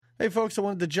Hey folks, I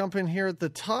wanted to jump in here at the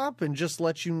top and just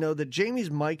let you know that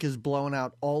Jamie's mic is blowing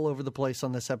out all over the place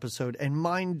on this episode, and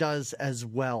mine does as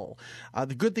well.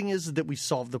 The good thing is that we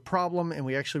solved the problem, and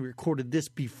we actually recorded this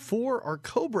before our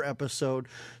Cobra episode,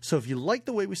 so if you like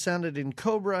the way we sounded in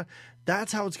Cobra,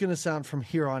 that's how it's going to sound from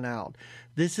here on out.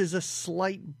 This is a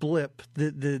slight blip,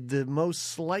 the most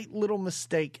slight little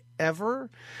mistake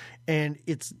ever, and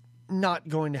it's not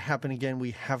going to happen again.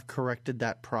 We have corrected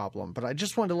that problem. But I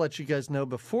just wanted to let you guys know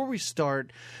before we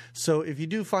start, so if you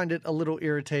do find it a little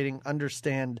irritating,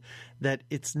 understand that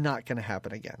it's not going to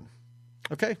happen again.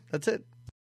 Okay, that's it.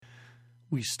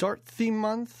 We start theme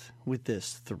month with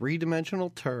this three-dimensional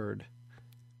turd.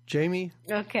 Jamie?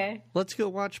 Okay. Let's go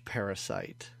watch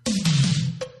Parasite.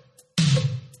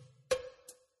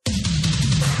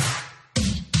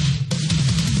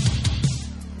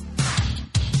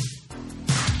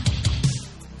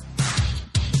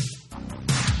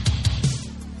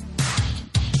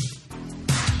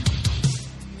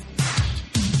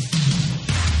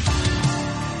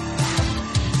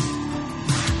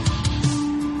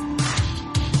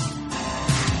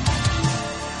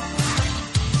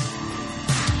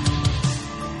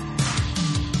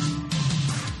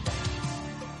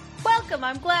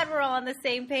 I'm glad we're all on the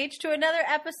same page to another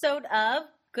episode of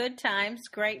Good Times,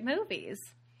 Great Movies.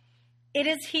 It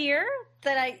is here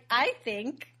that I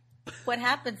think what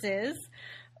happens is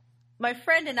my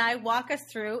friend and I walk us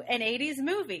through an 80s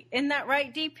movie. Isn't that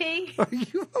right, DP? Are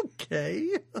you okay?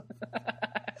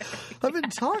 I've been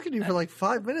talking to you for like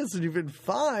 5 minutes and you've been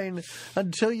fine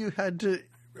until you had to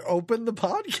open the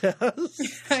podcast.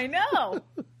 I know.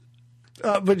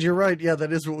 But you're right. Yeah,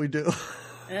 that is what we do.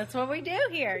 That's what we do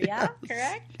here, yeah?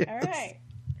 Correct? Yes. All right.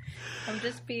 I'm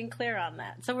just being clear on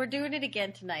that. So we're doing it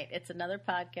again tonight. It's another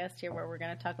podcast here where we're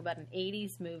going to talk about an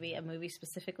 80s movie, a movie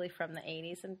specifically from the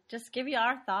 80s, and just give you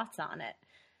our thoughts on it.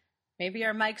 Maybe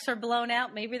our mics are blown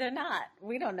out. Maybe they're not.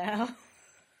 We don't know.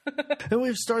 And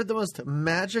we've started the most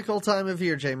magical time of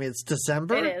year, Jamie. It's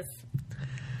December. It is.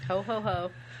 Ho, ho,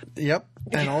 ho. Yep.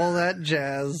 And all that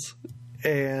jazz.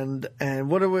 And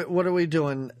what are we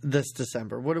doing this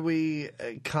December? What are we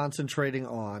concentrating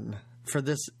on for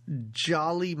this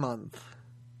jolly month?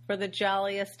 For the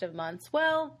jolliest of months.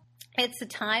 Well, it's a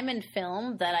time in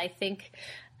film that I think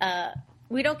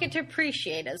we don't get to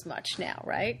appreciate as much now,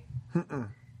 right?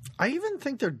 I even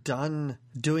think they're done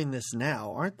doing this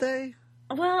now, aren't they?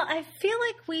 Well, I feel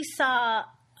like we saw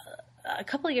a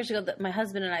couple of years ago that my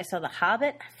husband and I saw The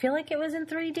Hobbit. I feel like it was in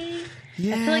 3D.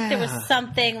 Yeah. I feel like there was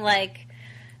something like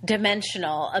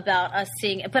dimensional about us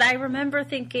seeing it. But I remember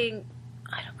thinking,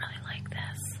 I don't really like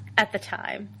this at the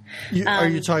time. Are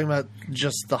you talking about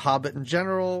just The Hobbit in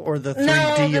general or the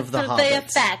 3D of The Hobbit? The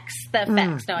effects.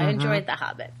 No, I enjoyed The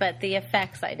Hobbit, but the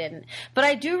effects I didn't. But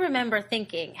I do remember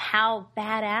thinking how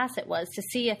badass it was to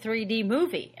see a 3D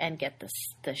movie and get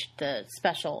the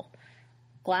special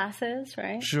glasses,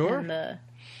 right? Sure. And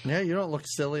yeah, you don't look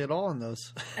silly at all in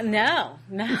those. No.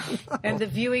 And the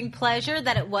viewing pleasure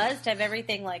that it was to have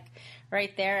everything like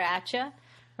right there at you,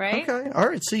 right? Okay, all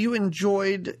right. So you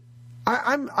enjoyed.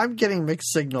 I'm getting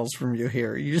mixed signals from you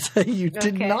here. You say you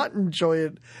did not enjoy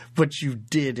it, but you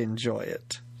did enjoy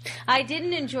it. I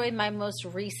didn't enjoy my most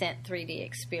recent 3D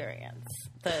experience.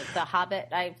 The Hobbit,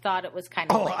 I thought it was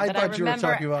kind of lame. I thought you were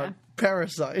talking about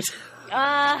Parasite.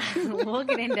 We'll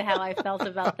get into how I felt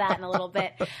about that in a little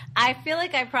bit. I feel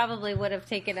like I probably would have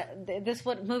taken this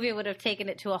movie would have taken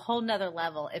it to a whole nother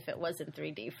level if it was in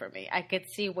 3D for me. I could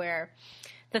see where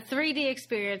the 3D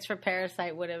experience for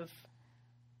Parasite would have,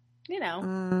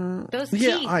 those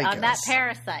teeth on that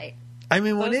Parasite. I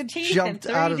mean, when it jumped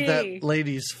out of that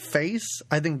lady's face,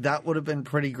 I think that would have been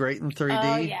pretty great in 3D.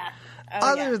 Oh, yeah.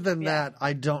 Other than that,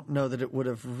 I don't know that it would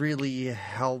have really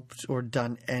helped or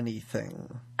done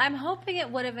anything. I'm hoping it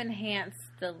would have enhanced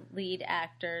the lead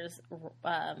actor's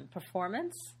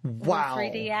performance. Wow.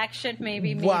 3D action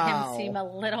maybe made him seem a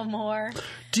little more.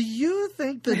 Do you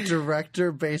think the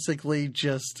director basically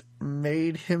just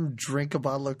made him drink a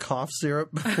bottle of cough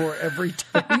syrup before every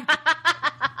take?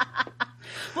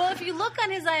 Well, if you look on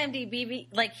his IMDb,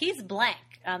 like he's blank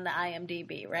on the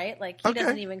IMDb, right? Like he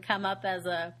doesn't even come up as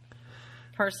a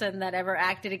person that ever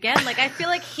acted again. Like I feel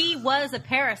like he was a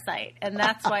parasite, and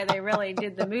that's why they really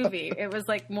did the movie. It was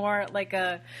like more like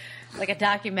a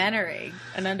documentary,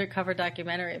 an undercover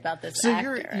documentary about this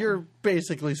actor. So you're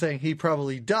basically saying he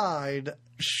probably died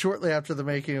shortly after the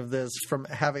making of this from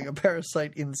having a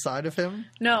parasite inside of him?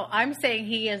 No, I'm saying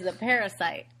he is a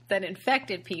parasite that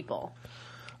infected people.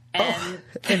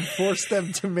 And forced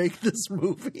them to make this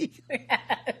movie?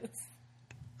 Yes.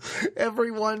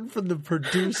 Everyone from the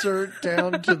producer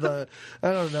down to the,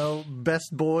 I don't know,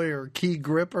 best boy or key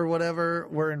grip or whatever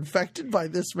were infected by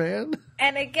this man.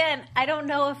 And again, I don't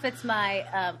know if it's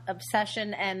my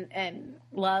obsession and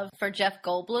love for Jeff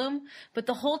Goldblum, but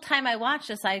the whole time I watched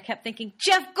this, I kept thinking,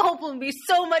 Jeff Goldblum would be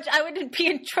so much, I would be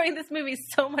enjoying this movie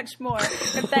so much more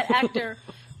if that actor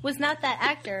was not that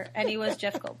actor and he was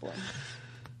Jeff Goldblum.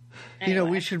 Anyway. You know,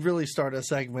 we should really start a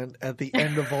segment at the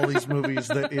end of all these movies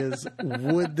that is,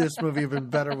 would this movie have been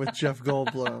better with Jeff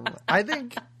Goldblum? I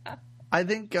think,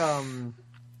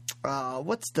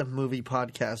 what's the movie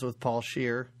podcast with Paul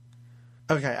Scheer?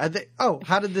 Okay,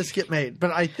 how did this get made?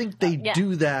 But I think they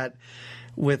do that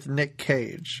with Nick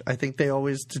Cage. I think they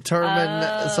always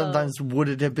determine sometimes would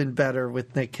it have been better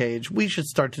with Nick Cage. We should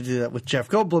start to do that with Jeff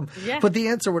Goldblum. Yeah. But the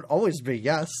answer would always be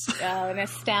yes. Oh, an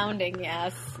astounding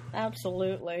yes.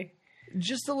 Absolutely.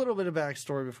 Just a little bit of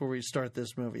backstory before we start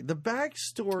this movie. The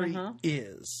backstory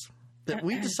is that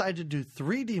we decided to do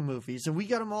 3D movies, and we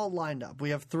got them all lined up.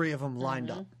 We have 3 of them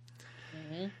lined up.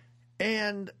 Mm-hmm.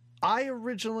 And I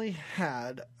originally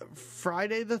had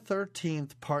Friday the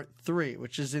 13th Part 3,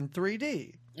 which is in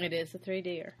 3D. It is a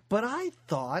 3D-er. But I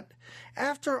thought,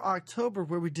 after October,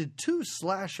 where we did 2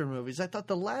 slasher movies, I thought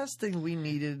the last thing we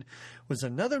needed was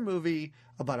another movie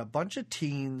about a bunch of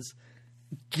teens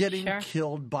getting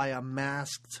killed by a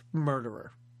masked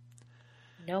murderer.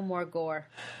 No more gore.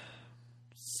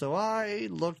 So I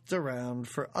looked around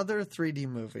for other 3D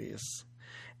movies.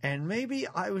 And maybe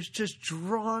I was just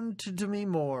drawn to Demi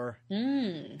Moore.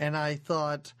 And I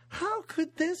thought, how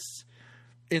could this?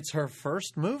 It's her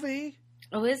first movie.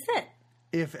 Oh, is it?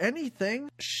 If anything,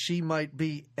 she might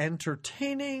be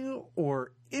entertaining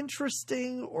or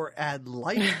interesting or add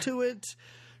life to it.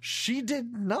 She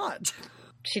did not.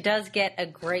 She does get a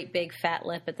great big fat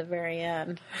lip at the very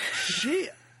end.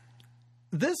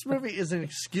 This movie is an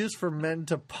excuse for men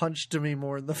to punch Demi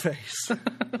Moore in the face.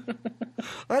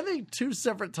 I think 2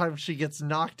 separate times she gets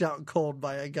knocked out cold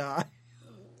by a guy.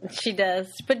 She does,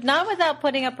 but not without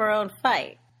putting up her own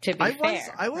fight. To be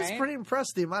fair, I was pretty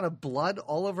impressed the amount of blood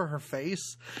all over her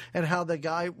face and how the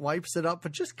guy wipes it up,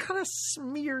 but just kind of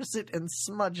smears it and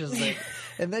smudges it,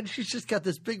 and then she's just got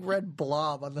this big red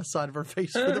blob on the side of her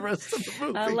face for the rest of the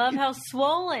movie. I love how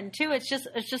swollen too. It's just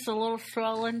a little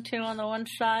swollen too on the one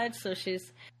side, so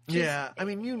she's I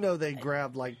mean, you know, they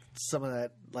grab like some of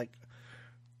that like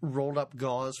rolled up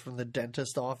gauze from the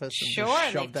dentist office and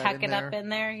just shove that in there. Tuck it up in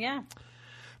there, yeah.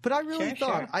 But I really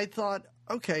thought,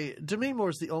 okay, Demi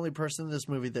Moore's the only person in this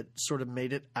movie that sort of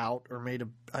made it out or made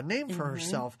a name for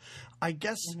herself. I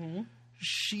guess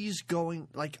she's going,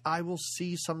 like, I will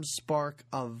see some spark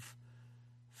of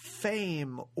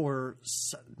fame or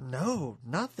no,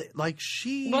 nothing. Like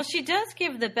Well, she does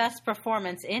give the best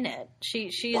performance in it. She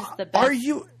is the best. Are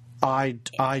you? I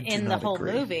do in not the whole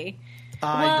agree. movie.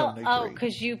 I don't agree. Oh,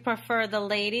 because you prefer the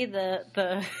lady,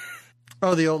 the.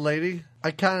 Oh, the old lady?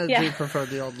 I kind of do prefer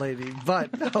the old lady,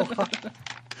 but no.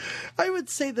 I would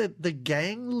say that the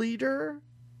gang leader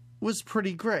was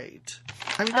pretty great.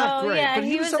 I mean, not great, but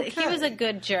he was okay. He was a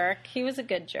good jerk. He was a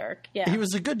good jerk, yeah. He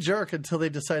was a good jerk until they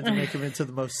decided to make him into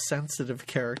the most sensitive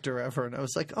character ever, and I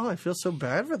was like, oh, I feel so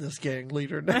bad for this gang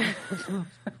leader now.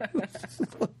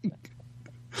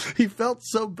 He felt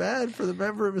so bad for the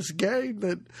member of his gang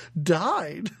that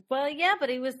died. Well, yeah, but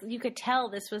you could tell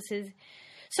this was his...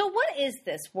 So what is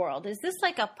this world? Is this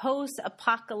like a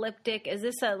post-apocalyptic? Is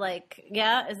this is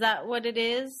that what it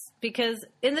is? Because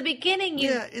in the beginning,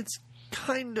 it's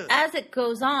kind of... As it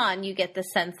goes on, you get the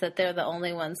sense that they're the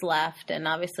only ones left, and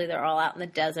obviously they're all out in the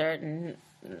desert, and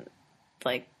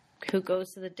like, who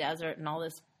goes to the desert and all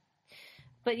this.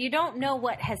 But you don't know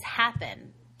what has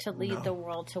happened to lead the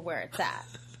world to where it's at.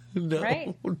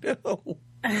 Right? No.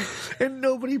 And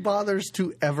nobody bothers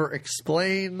to ever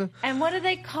explain. And what do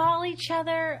they call each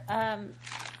other?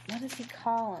 What does he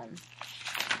call them?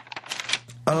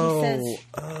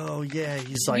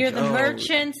 He's like, you're the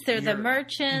merchants, they're the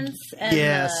merchants.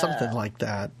 And something like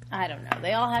that. I don't know.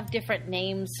 They all have different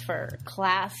names for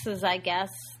classes, I guess,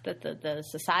 that the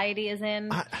society is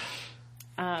in.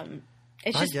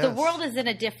 It's just the world is in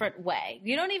a different way.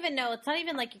 You don't even know. It's not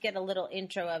even like you get a little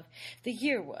intro of the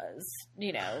year was,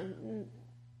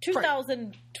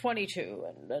 2022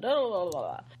 and blah, blah,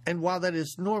 blah. And while that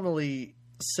is normally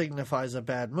signifies a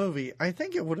bad movie, I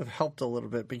think it would have helped a little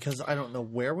bit because I don't know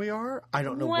where we are. I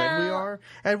don't know when we are.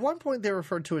 At one point they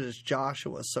referred to it as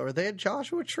Joshua. So are they a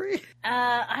Joshua tree?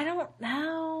 I don't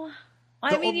know.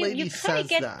 The old lady says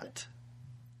that.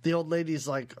 The old lady's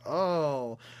like,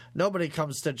 oh, nobody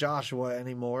comes to Joshua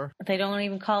anymore. They don't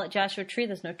even call it Joshua Tree.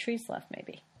 There's no trees left,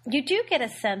 maybe. You do get a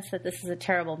sense that this is a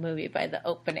terrible movie by the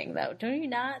opening, though, do you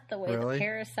not? The way Really? the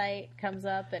parasite comes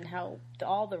up and how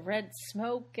all the red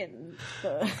smoke and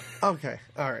the... Okay,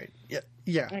 all right.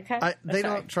 Yeah. Okay. They Sorry.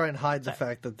 don't try and hide the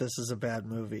fact that this is a bad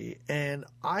movie. And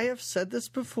I have said this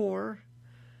before.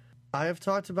 I have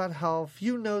talked about how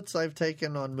few notes I've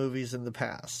taken on movies in the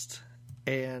past.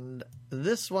 And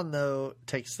this one, though,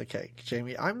 takes the cake,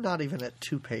 Jamie. I'm not even at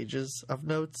 2 pages of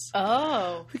notes.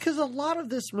 Oh. Because a lot of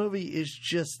this movie is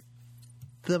just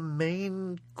the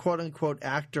main quote-unquote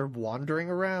actor wandering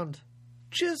around.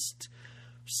 Just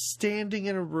standing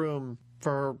in a room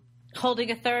for...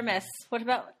 Holding a thermos. What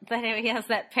about that he has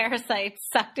that parasite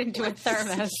sucked into a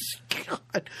thermos?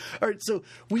 God. All right, so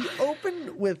we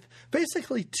open with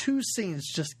basically 2 scenes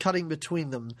just cutting between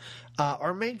them.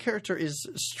 Our main character is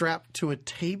strapped to a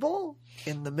table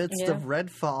in the midst of red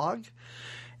fog.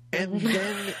 And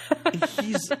then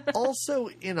he's also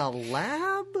in a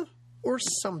lab or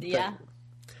something.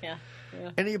 Yeah.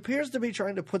 And he appears to be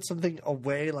trying to put something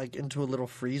away, like into a little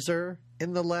freezer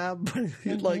in the lab, but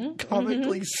he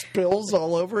comically spills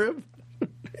all over him.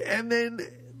 And then,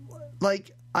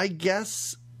 I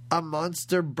guess a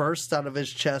monster bursts out of his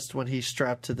chest when he's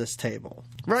strapped to this table.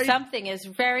 Right? Something is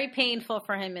very painful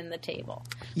for him in the table.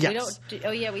 Yes.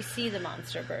 We see the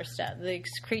monster burst out. The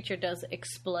creature does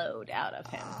explode out of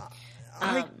him.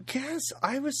 I guess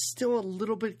I was still a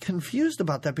little bit confused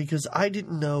about that because I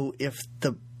didn't know if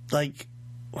the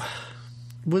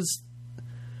was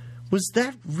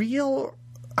that real?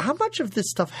 How much of this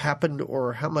stuff happened,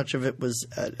 or how much of it was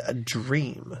a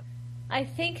dream? I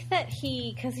think that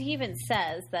because he even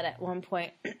says that at one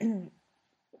point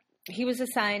he was a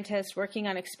scientist working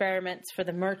on experiments for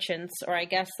the merchants, or I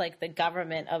guess the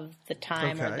government of the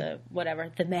time, or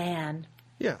the man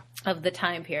of the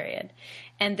time period,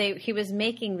 and he was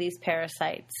making these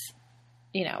parasites,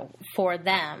 for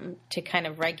them to kind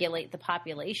of regulate the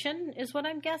population, is what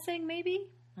I'm guessing, maybe?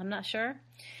 I'm not sure.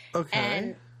 Okay.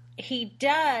 And he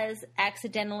does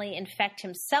accidentally infect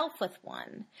himself with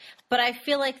one. But I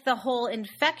feel like the whole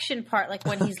infection part,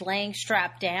 when he's laying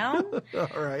strapped down, all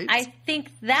right. I think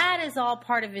that is all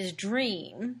part of his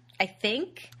dream,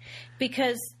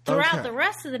 because throughout the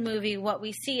rest of the movie, what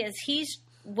we see is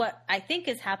what I think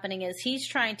is happening is he's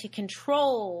trying to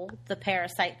control the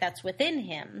parasite that's within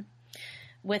him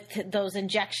with those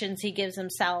injections he gives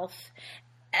himself,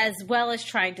 as well as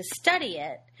trying to study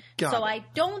it. I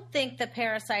don't think the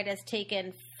parasite has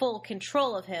taken full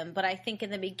control of him, but I think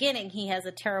in the beginning he has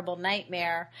a terrible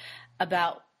nightmare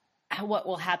about what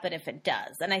will happen if it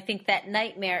does. And I think that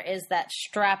nightmare is that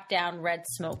strapped down red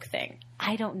smoke thing.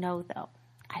 I don't know, though.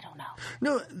 I don't know.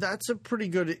 No, that's a pretty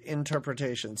good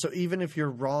interpretation. So even if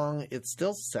you're wrong, it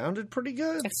still sounded pretty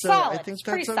good. It's so solid. I think it's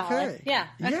that's pretty okay. Solid. Yeah.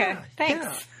 Okay.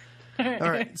 Thanks. Yeah.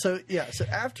 All right. So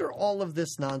after all of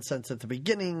this nonsense at the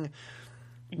beginning,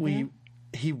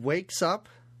 he wakes up.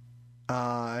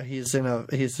 He's in an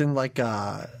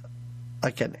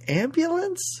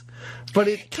ambulance, but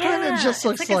it kind of just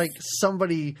looks like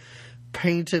somebody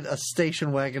painted a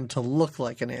station wagon to look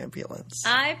like an ambulance.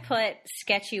 I put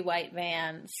sketchy white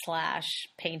van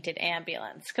 / painted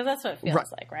ambulance because that's what it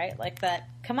feels like, right? Like that.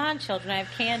 Come on, children, I have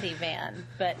candy van,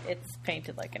 but it's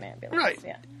painted like an ambulance. Right.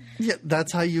 Yeah. Yeah,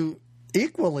 that's how you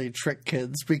equally trick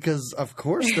kids, because of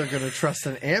course they're going to trust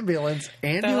an ambulance.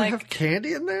 And you have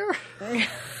candy in there?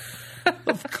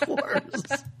 Of course.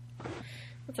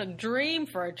 It's a dream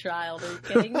for a child. Are you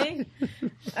kidding me?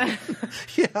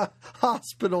 Yeah,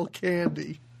 hospital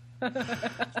candy.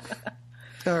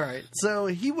 All right, so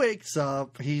he wakes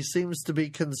up. He seems to be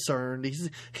concerned.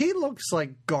 He looks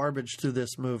like garbage through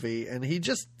this movie, and he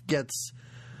just gets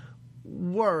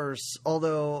worse,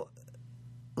 although...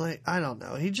 I don't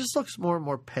know. He just looks more and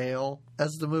more pale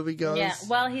as the movie goes. Yeah,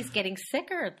 well, he's getting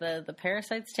sicker. The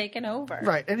parasite's taken over.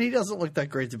 Right, and he doesn't look that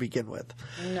great to begin with.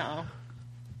 No.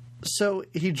 So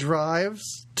he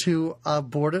drives to a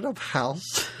boarded up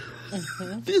house.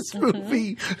 This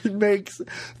movie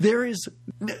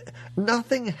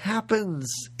nothing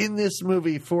happens in this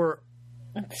movie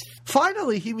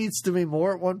finally he meets Demi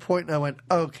Moore at one point, and I went,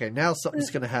 okay, now something's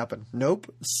going to happen.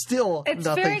 Nope. Still nothing happens.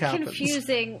 It's very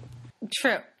confusing.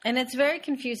 True. And it's very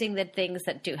confusing, the things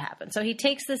that do happen. So he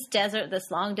takes this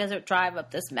long desert drive up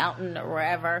this mountain or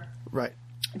wherever. Right.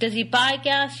 Does he buy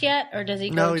gas yet, or does he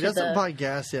go No, he doesn't buy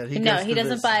gas yet. He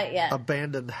doesn't buy it yet.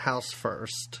 Abandoned house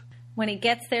first. When he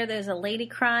gets there, there's a lady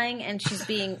crying, and she's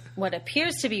being what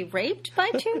appears to be raped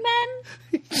by 2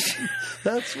 men.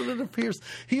 That's what it appears.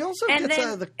 He also gets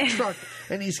out of the truck,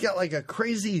 and he's got a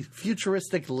crazy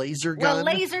futuristic laser gun.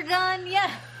 Well, laser gun,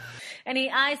 yeah. And he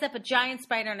eyes up a giant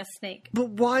spider and a snake. But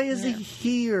why is he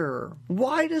here?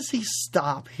 Why does he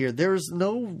stop here? There is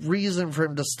no reason for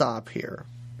him to stop here.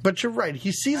 But you're right.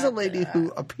 He sees a lady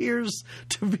who appears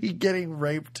to be getting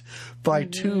raped by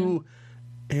two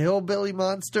hillbilly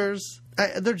monsters.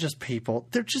 They're just people.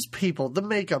 They're just people. The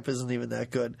makeup isn't even that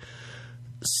good.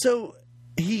 So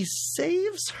he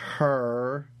saves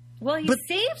her. Well, he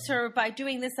saves her by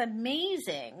doing this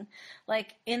amazing,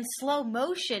 like, in slow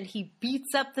motion, he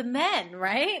beats up the men,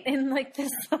 right? And, like,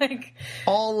 this, like...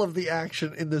 All of the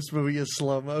action in this movie is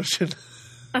slow motion.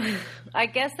 I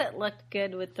guess it looked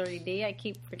good with 3D. I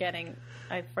keep forgetting.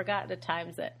 I forgot to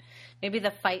times it. Maybe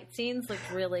the fight scenes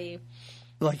looked really...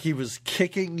 Like he was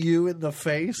kicking you in the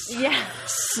face? Yeah.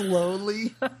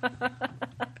 Slowly?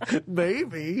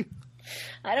 Maybe.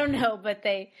 I don't know, but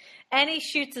they... And he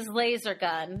shoots his laser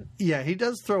gun. Yeah, he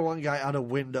does throw one guy out a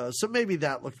window, so maybe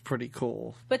that looked pretty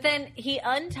cool. But then he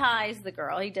unties the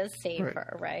girl. He does save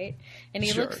her, right? And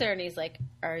he looks at her and he's like,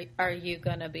 are you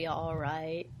going to be all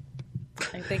right?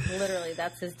 I think literally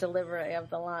that's his delivery of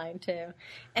the line, too.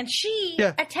 And she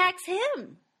attacks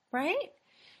him, right?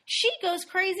 She goes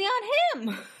crazy on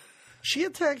him. She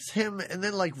attacks him and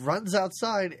then, like, runs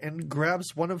outside and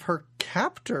grabs one of her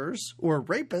captors or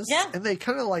rapists, and they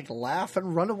kind of, like, laugh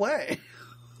and run away.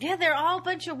 Yeah, they're all a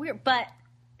bunch of weird... But,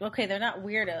 okay, they're not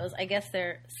weirdos. I guess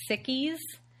they're sickies,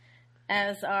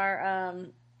 as our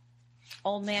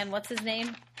old man... What's his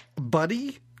name?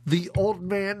 Buddy? The old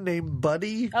man named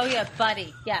Buddy? Oh, yeah,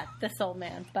 Buddy. Yeah, this old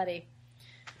man, Buddy.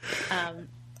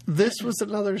 This was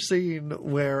another scene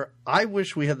where I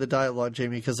wish we had the dialogue,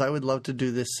 Jamie, because I would love to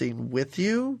do this scene with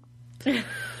you.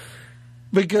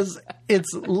 Because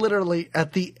it's literally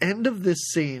at the end of this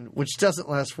scene, which doesn't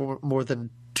last for more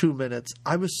than 2 minutes.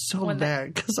 I was so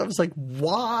mad because I was like,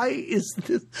 why is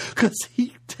this? Because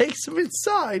he takes him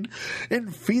inside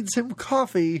and feeds him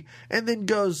coffee and then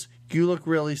goes, "You look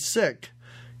really sick."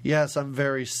 "Yes, I'm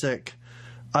very sick.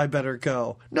 I better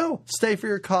go." "No, stay for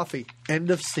your coffee." End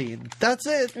of scene. That's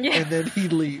it. Yeah. And then he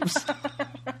leaves.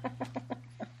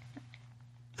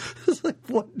 It's like,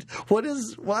 why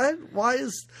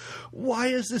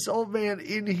is this old man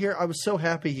in here? I was so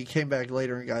happy he came back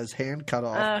later and got his hand cut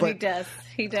off. Oh, but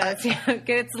he does.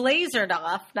 It's lasered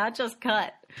off, not just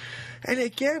cut. And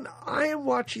again, I am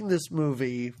watching this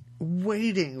movie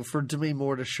waiting for Demi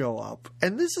Moore to show up.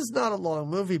 And this is not a long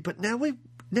movie, but now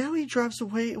he drives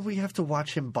away and we have to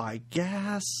watch him buy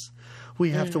gas.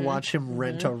 We have to watch him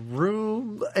rent a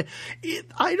room.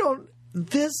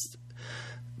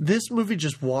 This movie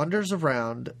just wanders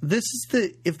around.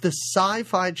 If the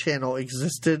Sci-Fi Channel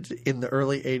existed in the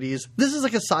early 80s, this is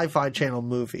like a Sci-Fi Channel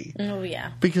movie. Oh,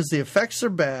 yeah. Because the effects are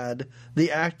bad.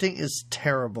 The acting is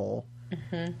terrible.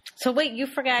 Mm-hmm. So wait, you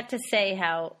forgot to say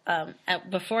how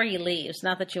before he leaves,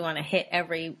 not that you want to hit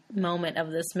every moment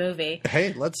of this movie.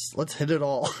 Hey, let's hit it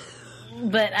all.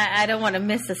 But I don't want to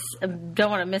miss a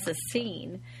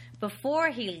scene. Before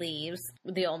he leaves,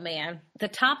 the old man, the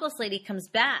topless lady comes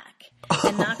back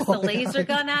and knocks the laser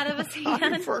gun out of his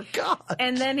hand. I forgot.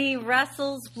 And then he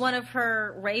wrestles one of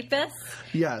her rapists.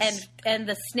 Yes. And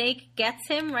the snake gets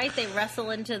him, right? They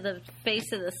wrestle into the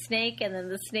face of the snake, and then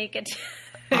the snake attacks.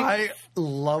 I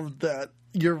love that.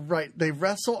 You're right. They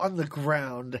wrestle on the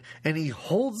ground, and he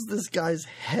holds this guy's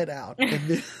head out,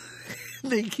 and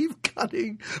they keep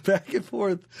cutting back and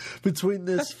forth between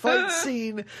this fight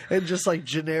scene and just like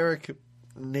generic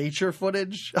nature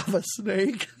footage of a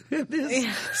snake. And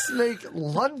this snake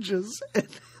lunges, and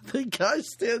the guy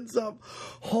stands up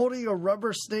holding a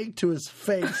rubber snake to his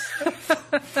face,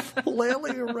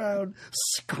 flailing around,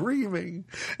 screaming.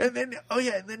 And then,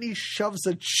 he shoves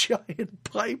a giant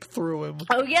pipe through him.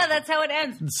 Oh, yeah, that's how it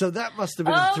ends. So that must have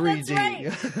been 3D. That's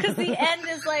right. Because the end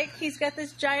is like he's got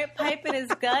this giant pipe in his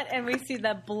gut, and we see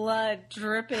the blood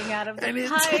dripping out of the pipe. And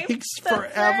it takes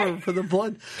forever for the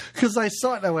blood. Because I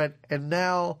saw it and I went, and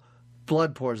now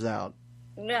blood pours out.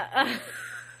 Yeah.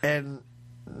 And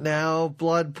now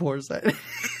blood pours out.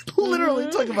 Literally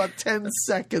took about 10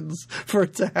 seconds for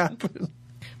it to happen.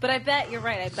 But I bet you're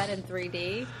right. I bet in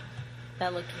 3D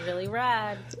that looked really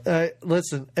rad.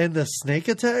 Listen, and the snake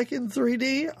attack in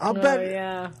 3D, I'll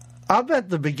bet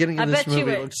the beginning of this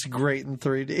movie looks great in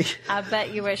 3D. I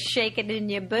bet you were shaking in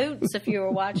your boots if you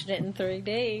were watching it in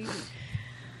 3D.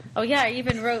 Oh, yeah, I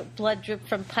even wrote blood drip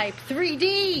from pipe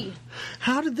 3D.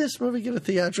 How did this movie get a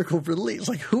theatrical release?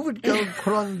 Like, who would go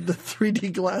put on the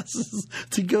 3D glasses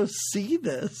to go see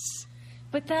this?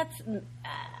 But that's...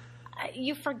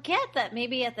 you forget that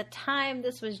maybe at the time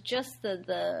this was just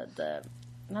the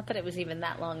not that it was even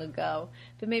that long ago,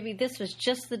 but maybe this was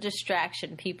just the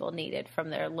distraction people needed from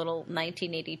their little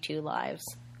 1982 lives.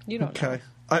 You don't know.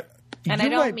 And You I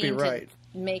don't might be mean right.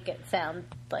 to make it sound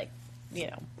like,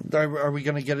 Are we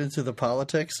going to get into the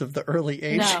politics of the early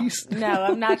 80s? No,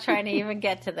 I'm not trying to even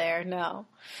get to there. No,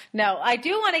 I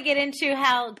do want to get into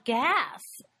how gas.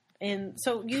 And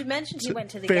so you mentioned he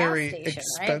went to the Very gas station,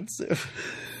 expensive.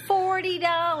 right?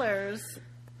 $40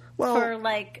 for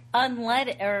like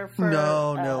unleaded or for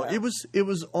no. It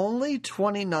was only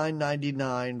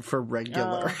 $29.99 for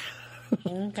regular,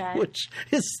 okay. which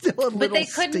is still a little. But they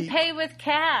couldn't steep. pay with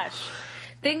cash.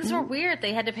 Things were weird.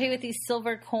 They had to pay with these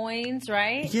silver coins,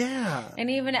 right? Yeah.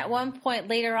 And even at one point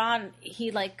later on,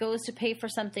 he like goes to pay for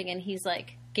something, and he's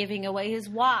like giving away his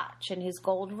watch and his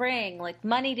gold ring. Like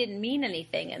money didn't mean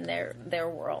anything in their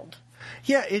world.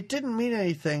 Yeah, it didn't mean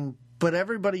anything, but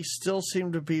everybody still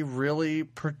seemed to be really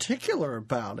particular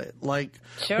about it. Like,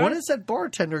 What is that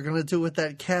bartender going to do with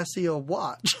that Casio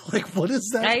watch? Like, what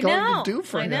is that going to do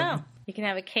for him? I know. You can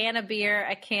have a can of beer,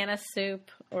 a can of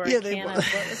soup, or a can of...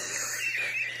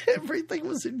 Everything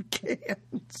was in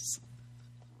cans.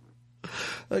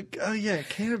 Like, a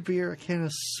can of beer, a can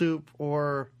of soup,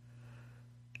 or...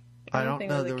 I don't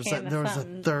know. There was a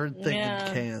third thing in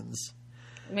cans.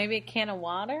 Maybe a can of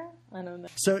water? I don't know.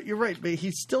 So you're right, but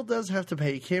he still does have to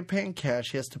pay. He can't pay in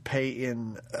cash. He has to pay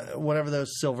in whatever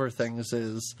those silver things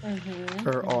is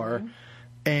are.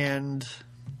 And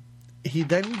he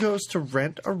then goes to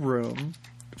rent a room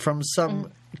from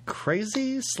some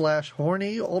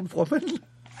crazy/horny old woman.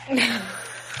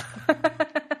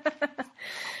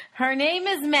 Her name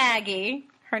is Maggie.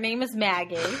 I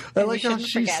like how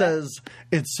she says,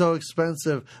 it's so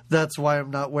expensive, that's why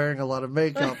I'm not wearing a lot of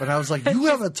makeup. And I was like, you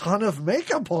have a ton of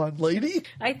makeup on, lady.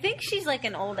 I think she's like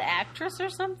an old actress or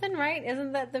something, right?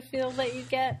 Isn't that the feel that you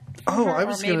get? Oh, I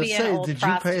was going to say, did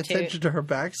you pay attention to her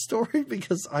backstory?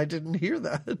 Because I didn't hear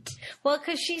that. Well,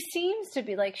 because she seems to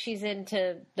be like she's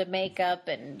into the makeup,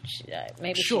 and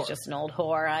maybe she's just an old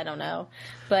whore. I don't know.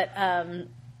 But,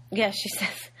 yeah, she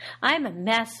says, I'm a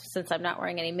mess since I'm not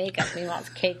wearing any makeup. Meanwhile, it's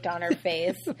caked on her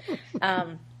face.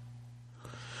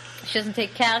 She doesn't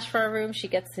take cash for a room. She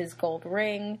gets his gold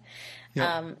ring.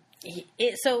 Yep.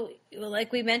 So,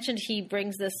 like we mentioned, he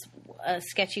brings this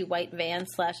sketchy white van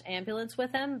 / ambulance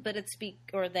with him, but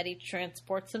or that he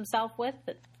transports himself with.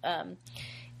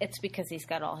 It's because he's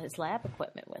got all his lab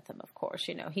equipment with him, of course.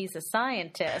 You know, he's a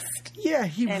scientist. Yeah,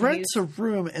 he rents a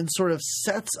room and sort of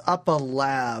sets up a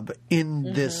lab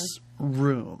in this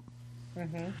room.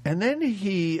 And then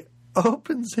he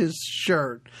opens his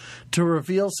shirt to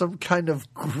reveal some kind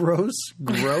of gross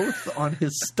growth on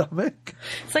his stomach.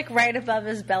 It's like right above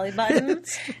his belly button.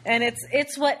 And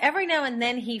it's what every now and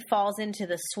then he falls into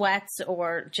the sweats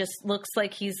or just looks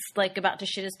like he's like about to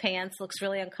shit his pants, looks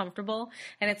really uncomfortable.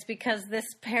 And it's because this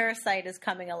parasite is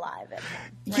coming alive in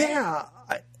him. Right? Yeah.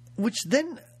 Which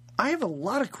then I have a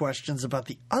lot of questions about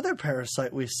the other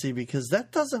parasite we see, because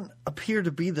that doesn't appear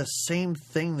to be the same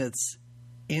thing that's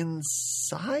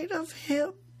inside of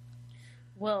him.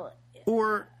 Well,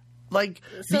 or like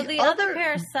so the other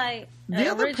parasite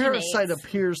other parasite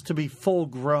appears to be full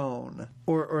grown,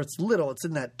 or it's little. It's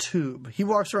in that tube. He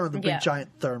walks around with a big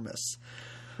giant thermos.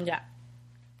 Yeah.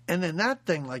 And then that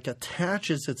thing like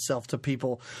attaches itself to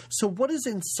people. So what is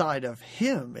inside of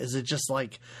him? Is it just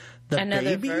like another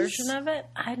babies? Version of it?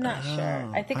 I'm not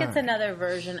sure. I think it's another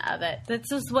version of it. This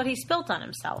is what he spilt on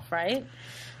himself, right?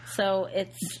 So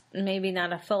it's maybe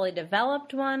not a fully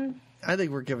developed one. I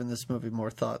think we're giving this movie more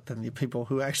thought than the people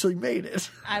who actually made it.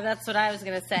 That's what I was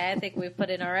going to say. I think we put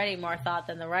in already more thought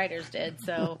than the writers did.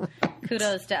 So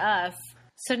kudos to us.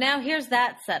 So now here's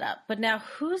that setup. But now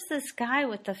who's this guy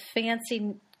with the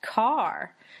fancy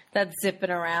car that's zipping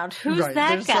around? Who's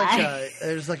that guy?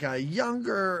 There's like a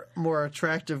younger, more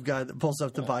attractive guy that pulls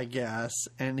up to buy gas.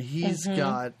 And he's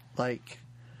got like,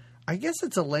 I guess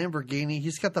it's a Lamborghini.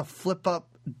 He's got the flip-up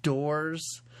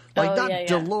doors. Like,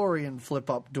 DeLorean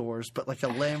flip-up doors, but like a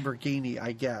Lamborghini,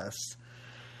 I guess.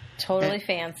 Totally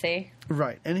fancy.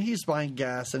 Right. And he's buying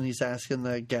gas, and he's asking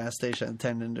the gas station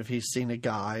attendant if he's seen a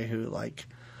guy who, like,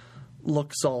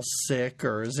 looks all sick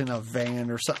or is in a van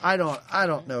or something. I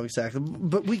don't know exactly.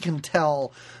 But we can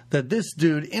tell that this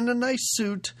dude in a nice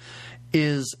suit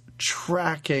is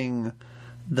tracking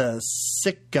the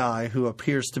sick guy who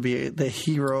appears to be the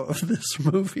hero of this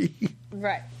movie.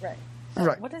 Right. Right.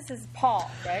 What is his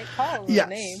Paul, right? Paul is his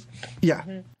name. Yeah.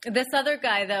 This other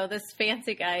guy, though, this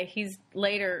fancy guy, he's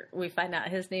later, we find out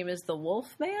his name is the Wolf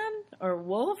Man or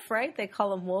Wolf, right? They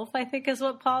call him Wolf, I think is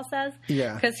what Paul says.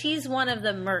 Yeah. Because he's one of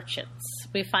the merchants.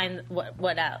 We find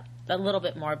what out a little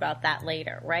bit more about that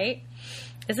later, right?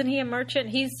 Isn't he a merchant?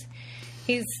 He's.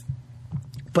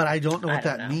 But I don't know what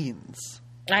that means.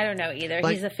 I don't know either.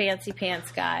 Like, he's a fancy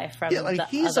pants guy from the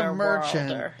he's other a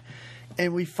merchant. world.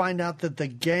 And we find out that the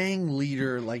gang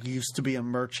leader, like, used to be a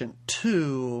merchant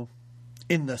too,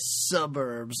 in the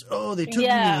suburbs. Oh, they took me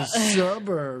to the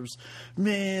suburbs.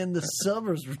 Man, the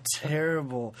suburbs were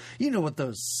terrible. You know what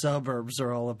those suburbs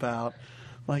are all about.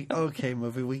 Like, okay,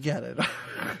 movie, we get it.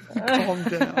 Calm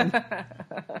down.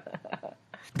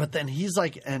 But then he's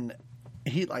like,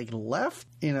 he like left,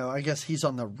 you know, I guess he's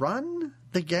on the run,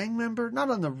 the gang member. Not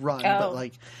on the run, but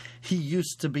like he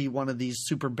used to be one of these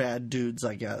super bad dudes,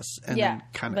 I guess. And then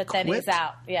kind of quit. Then he's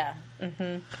out. Yeah.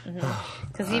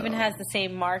 Because he even has the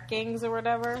same markings or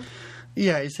whatever.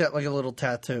 Yeah, he's got like a little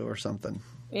tattoo or something.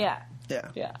 Yeah.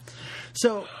 Yeah.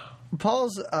 So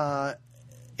Paul's,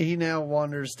 he now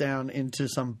wanders down into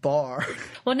some bar.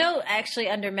 Well, no, actually,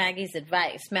 under Maggie's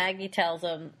advice, Maggie tells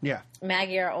him. Yeah.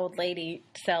 Maggie, our old lady,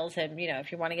 tells him, you know,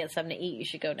 if you want to get something to eat, you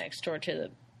should go next door to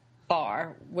the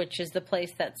bar, which is the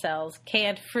place that sells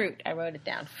canned fruit. I wrote it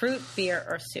down: fruit, beer,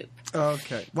 or soup.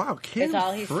 Okay. Wow, canned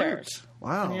all he fruit. Serves.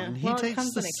 Wow, Yeah. and he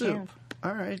takes the soup. Can.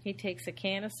 All right. He takes a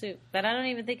can of soup that I don't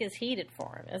even think is heated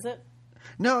for him. Is it?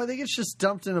 No, I think it's just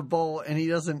dumped in a bowl, and he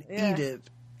doesn't eat it.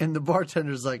 And the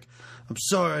bartender's like, "I'm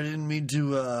sorry, I didn't mean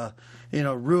to,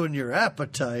 ruin your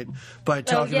appetite by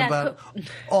talking about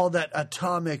all that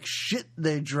atomic shit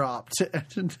they dropped."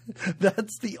 And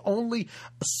that's the only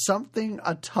something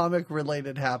atomic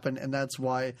related happened, and that's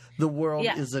why the world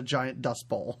is a giant dust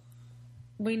bowl.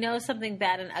 We know something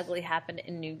bad and ugly happened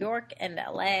in New York and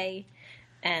L.A.,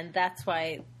 and that's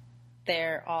why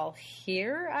they're all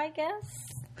here, I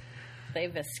guess.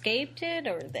 They've escaped it,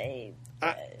 or they...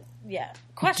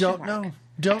 Question mark.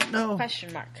 Don't know.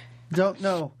 Question mark. Don't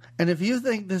know. And if you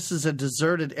think this is a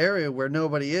deserted area where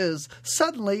nobody is,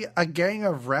 suddenly a gang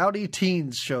of rowdy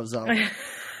teens shows up.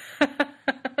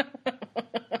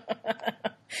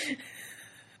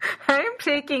 I'm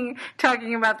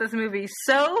talking about this movie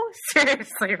so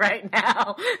seriously right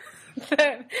now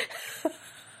that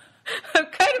I'm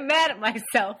kind of mad at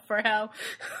myself for how...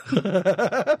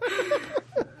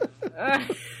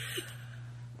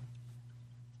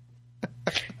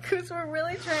 Because we're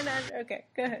really trying to... Okay,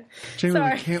 go ahead. Jamie,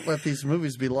 Sorry. we can't let these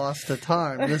movies be lost to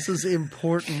time. This is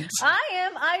important.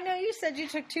 I know you said you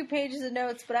took 2 pages of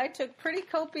notes, but I took pretty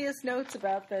copious notes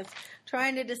about this,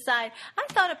 trying to decide. I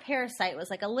thought a parasite was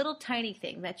like a little tiny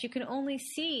thing that you can only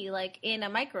see like in a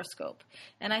microscope.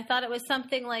 And I thought it was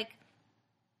something like...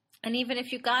 And even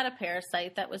if you got a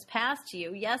parasite that was passed to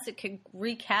you, yes, it could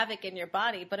wreak havoc in your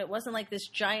body, but it wasn't like this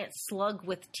giant slug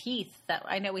with teeth that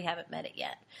I know we haven't met it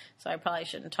yet. So I probably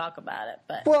shouldn't talk about it.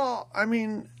 But well, I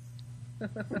mean,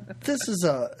 this is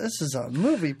a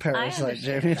movie parasite,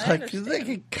 Jamie. Like they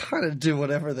can kind of do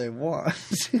whatever they want.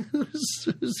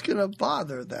 Who's going to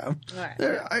bother them? Right.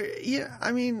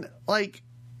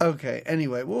 Okay,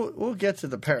 anyway, we'll get to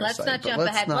the parasite. Let's not jump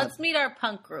ahead. Let's meet our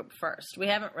punk group first. We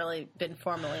haven't really been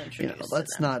formally introduced.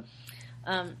 Let's not.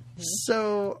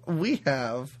 So we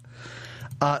have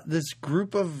this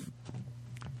group of,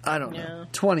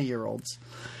 20-year-olds,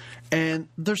 and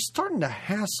they're starting to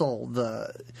hassle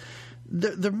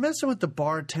they're messing with the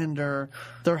bartender.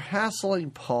 They're hassling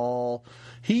Paul.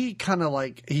 He kind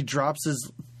of he drops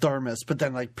his thermos, but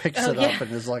then picks it up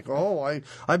and is like, "Oh, I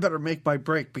better make my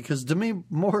break," because Demi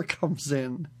Moore comes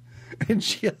in and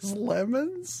she has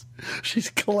lemons. She's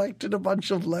collected a bunch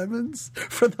of lemons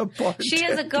for the bartender. She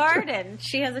has a garden.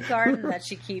 That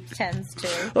she tends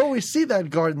to. Oh, we see that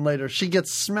garden later. She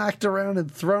gets smacked around and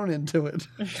thrown into it.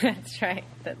 That's right.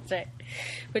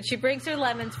 But she brings her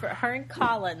lemons for her and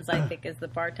Collins, I think is the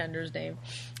bartender's name.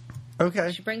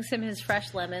 Okay. She brings him his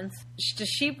fresh lemons. Does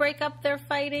she break up their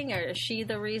fighting, or is she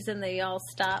the reason they all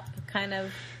stop, kind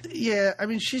of? Yeah, I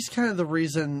mean, she's kind of the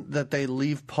reason that they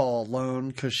leave Paul alone,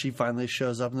 because she finally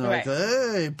shows up and they're like,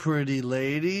 "Hey, pretty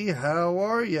lady, how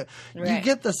are you?" Right. You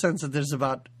get the sense that there's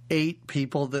about 8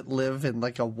 people that live in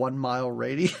a 1-mile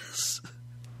radius,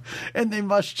 and they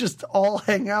must just all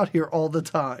hang out here all the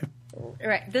time.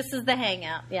 Right. This is the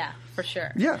hangout. Yeah, for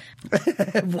sure. Yeah.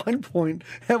 At one point,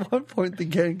 the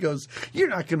gang goes, "You're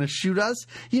not going to shoot us.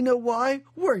 You know why?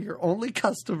 We're your only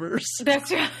customers."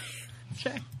 That's right.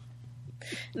 And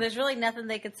there's really nothing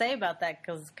they could say about that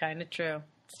because it's kind of true.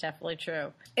 It's definitely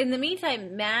true. In the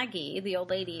meantime, Maggie, the old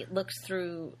lady, looks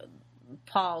through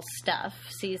Paul's stuff,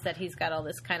 sees that he's got all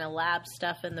this kind of lab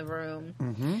stuff in the room,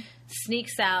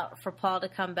 sneaks out for Paul to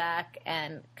come back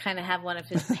and kind of have one of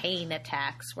his pain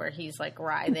attacks where he's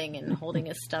writhing and holding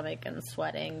his stomach and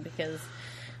sweating because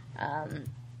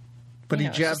but he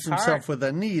jabs himself with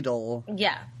a needle.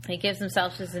 Yeah, he gives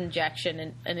himself his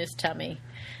injection in his tummy,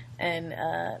 and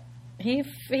he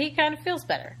kind of feels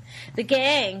better. The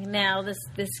gang now,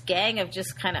 this gang of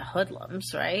just kind of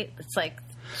hoodlums, right? It's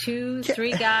 2,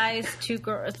 3 guys, 2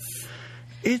 girls.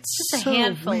 It's just a so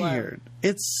handful weird.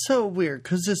 It's so weird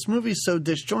because this movie's so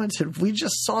disjointed. We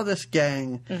just saw this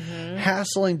gang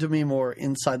hassling Demi Moore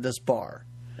inside this bar.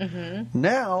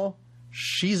 Now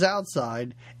she's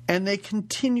outside, and they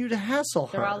continue to hassle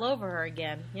her. They're all over her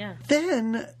again. Yeah.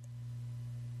 Then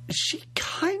she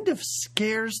kind of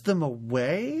scares them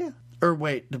away. Or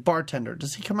wait, the bartender,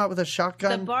 does he come out with a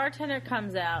shotgun? The bartender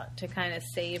comes out to kind of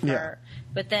save her,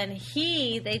 but then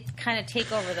they kind of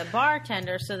take over the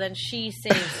bartender, so then she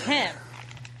saves him.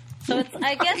 So it's,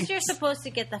 I guess you're supposed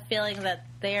to get the feeling that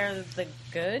they're the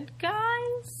good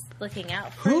guys looking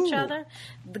out for each other.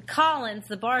 The Collins,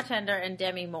 the bartender, and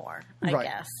Demi Moore, I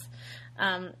guess.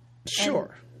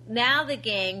 Sure. Now the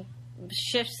gang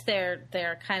shifts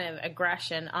their kind of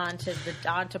aggression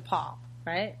onto Paul.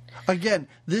 Right? Again,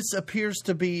 this appears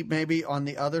to be maybe on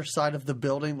the other side of the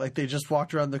building. Like they just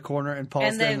walked around the corner and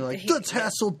Paul's standing like, let's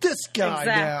hassle this guy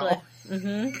now.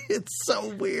 It's so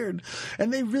weird.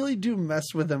 And they really do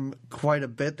mess with him quite a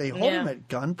bit. They hold him at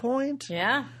gunpoint.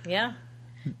 Yeah. They're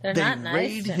they not nice.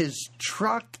 raid his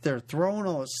truck. They're throwing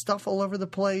all his stuff all over the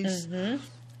place.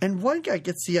 And one guy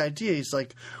gets the idea. He's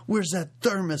like, where's that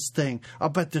thermos thing? I'll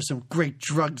bet there's some great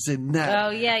drugs in that.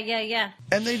 Oh, yeah.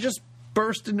 And they just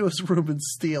burst into his room and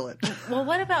steal it. Well,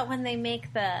 what about when they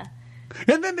make the...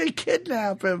 And then they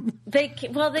kidnap him.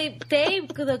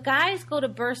 The guys go to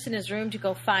burst in his room to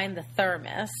go find the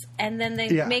thermos, and then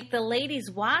they make the ladies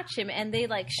watch him, and they,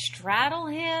 like, straddle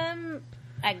him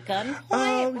at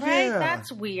gunpoint, right? Yeah.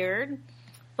 That's weird.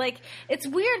 Like, it's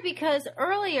weird because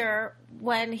earlier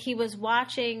when he was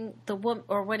watching the woman,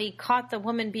 or when he caught the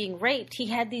woman being raped, he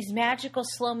had these magical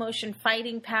slow motion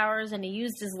fighting powers and he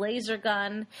used his laser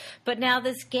gun. But now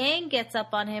this gang gets up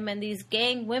on him and these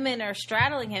gang women are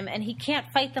straddling him and he can't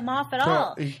fight them off at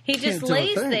all. He just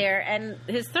lays there and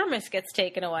his thermos gets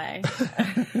taken away.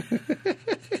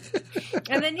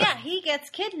 And then, he gets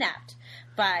kidnapped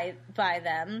by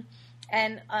them.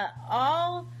 And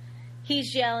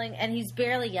he's yelling, and he's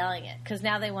barely yelling it, because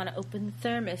now they want to open the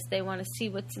thermos. They want to see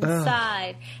what's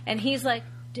inside. And he's like,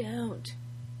 don't.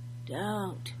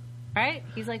 Right?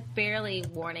 He's like barely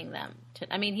warning them.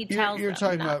 He tells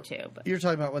them not to. But. You're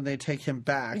talking about when they take him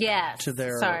back to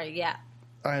their...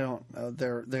 I don't know,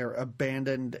 their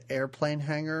abandoned airplane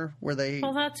hangar where they...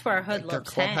 Well, that's where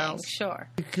hoodlums hang, sure.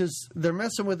 Because they're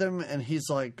messing with him, and he's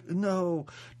like, no,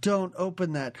 don't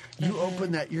open that. You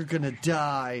open that, you're going to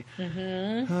die.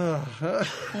 And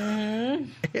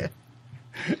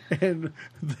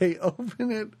they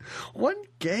open it. One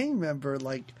gang member,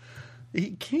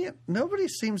 nobody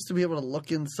seems to be able to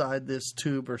look inside this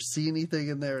tube or see anything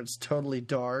in there. It's totally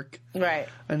dark. Right.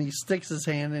 And he sticks his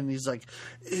hand in and he's like,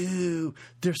 ew,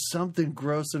 there's something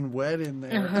gross and wet in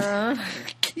there.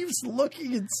 He keeps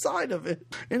looking inside of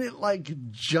it. And it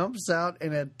jumps out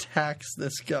and attacks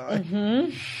this guy.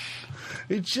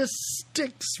 It just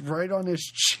sticks right on his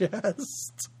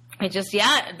chest.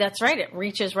 That's right. It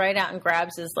reaches right out and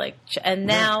grabs his and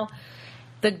now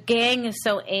the gang is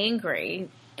so angry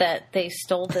that they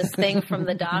stole this thing from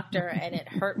the doctor and it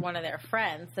hurt one of their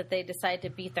friends that they decide to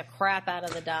beat the crap out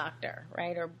of the doctor,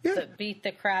 right? Or beat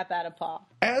the crap out of Paul.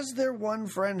 As their one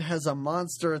friend has a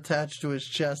monster attached to his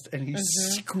chest and he's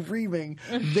screaming,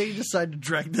 they decide to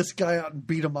drag this guy out and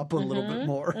beat him up a little bit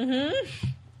more. And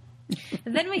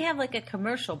then we have a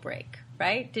commercial break,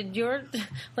 right? Did your,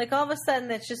 all of a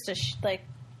sudden it's just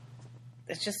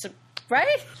it's just a,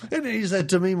 right? And he's at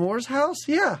Demi Moore's house?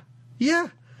 Yeah.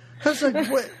 I was like,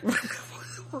 what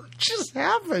just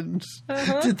happened?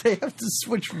 Did they have to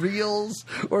switch reels,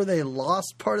 or they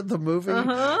lost part of the movie?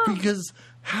 Because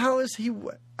how is he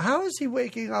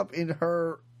waking up in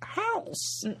her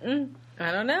house?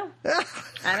 I don't know.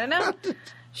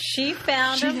 She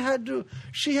found him.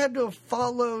 She had to have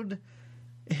followed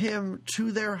him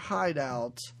to their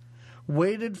hideout,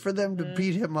 waited for them to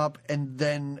beat him up, and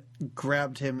then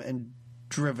grabbed him and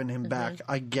driven him back,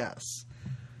 I guess.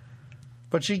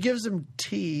 But she gives him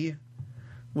tea,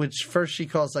 which first she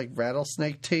calls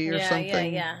rattlesnake tea or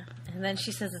something. Yeah. And then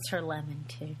she says it's her lemon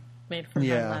tea, made from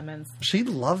her lemons. She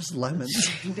loves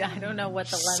lemons. I don't know what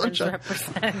the lemons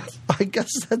represent. I guess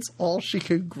that's all she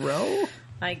could grow.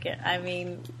 I guess.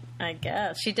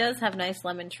 She does have nice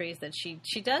lemon trees that she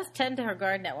does tend to her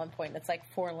garden at one point. It's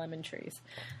 4 lemon trees.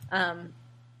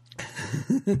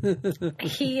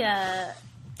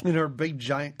 In her big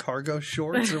giant cargo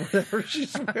shorts or whatever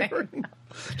she's wearing.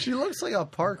 She looks like a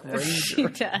park ranger. She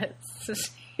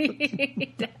does.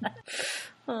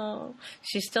 Oh,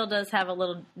 she still does have a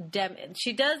little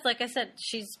she does, like I said,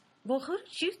 who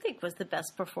did you think was the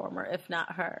best performer, if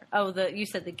not her? Oh, you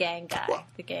said the gang guy.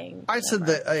 The gang. I said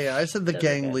the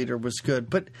gang leader was good,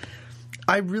 but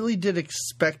I really did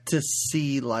expect to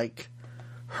see like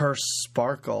her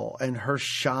sparkle and her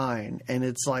shine, and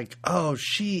it's like, oh,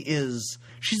 she's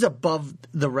above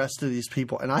the rest of these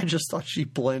people, and I just thought she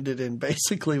blended in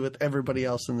basically with everybody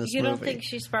else in this movie. You don't think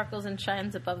she sparkles and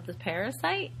shines above the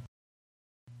parasite?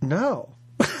 No.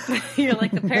 You're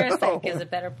like, the parasite gives a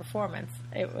better performance.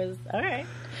 It was all right.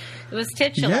 It was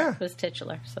titular. Yeah. It was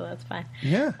titular, so that's fine.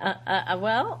 Yeah.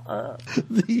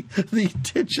 The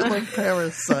titular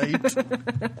parasite.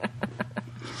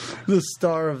 The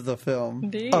star of the film.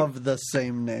 Indeed. Of the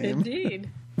same name. Indeed.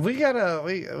 We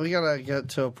gotta get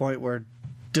to a point where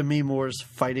Demi Moore's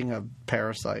fighting a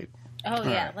parasite. Oh,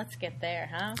 yeah. Right. Let's get there,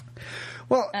 huh?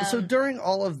 Well, so during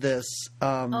all of this...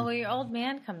 your old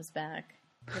man comes back.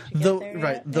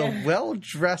 The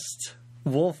well-dressed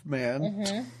wolf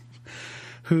man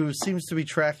who seems to be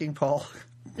tracking Paul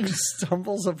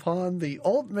stumbles upon the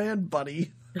old man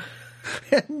buddy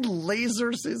and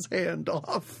lasers his hand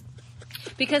off.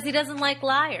 Because he doesn't like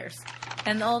liars.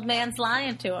 And the old man's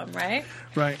lying to him, right?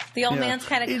 Right. The old man's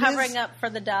kind of covering up for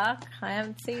the doc. I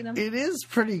haven't seen him. It is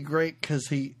pretty great because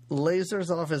he lasers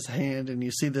off his hand and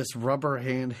you see this rubber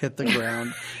hand hit the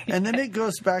ground. And then it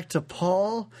goes back to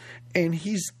Paul, and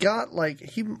he's got like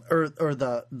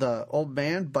the old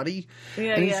man buddy,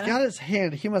 and he's got his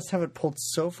hand. He must have it pulled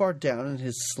so far down in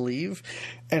his sleeve,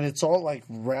 and it's all like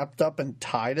wrapped up and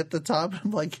tied at the top.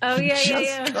 I'm like, he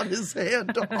just cut his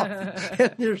hand off,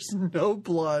 and there's no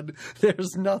blood.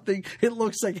 There's nothing. It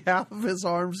looks like half of his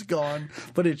arm's gone,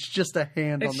 but it's just a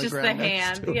hand on the ground.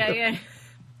 It's just the hand. Yeah.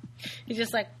 He's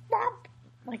just like.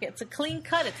 Like, it's a clean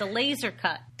cut. It's a laser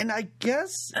cut. And I guess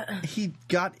he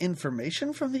got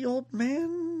information from the old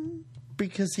man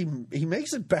because he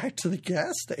makes it back to the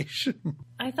gas station.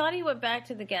 I thought he went back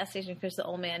to the gas station because the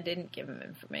old man didn't give him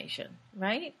information,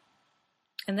 right?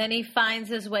 And then he finds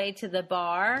his way to the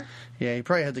bar. Yeah, he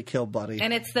probably had to kill Buddy.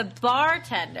 And it's the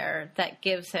bartender that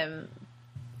gives him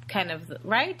kind of,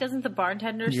 right? Doesn't the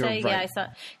bartender say, right. Yeah, I saw...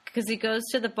 Because he goes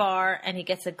to the bar and he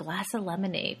gets a glass of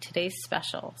lemonade. Today's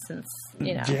special, since,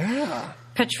 Yeah.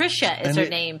 Patricia is her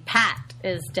name. Pat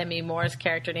is Demi Moore's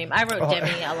character name. I wrote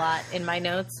Demi a lot in my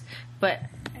notes, but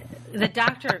the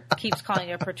doctor keeps calling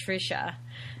her Patricia,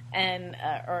 and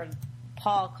or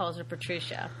Paul calls her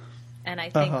Patricia. And I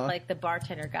think, like, the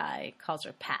bartender guy calls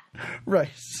her Pat. Right.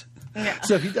 Yeah.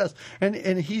 So he does. And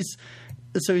he's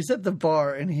at the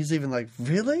bar, and he's even like,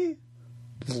 really?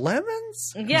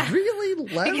 Lemons? Yeah. Really?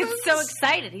 Lemons? He gets so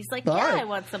excited. He's like, I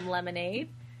want some lemonade.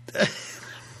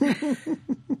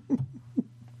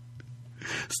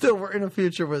 Still, we're in a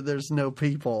future where there's no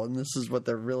people, and this is what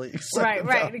they're really excited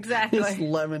about. Right, exactly. Is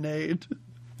lemonade.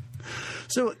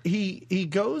 So he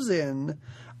goes in.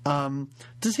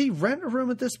 Does he rent a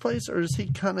room at this place, or does he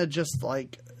kind of just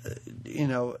like,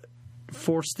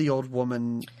 force the old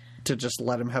woman to just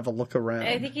let him have a look around?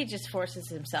 I think he just forces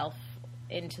himself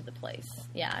into the place.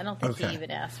 Yeah, I don't think he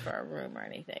even asks for a room or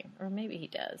anything. Or maybe he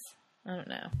does. I don't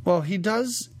know. Well, he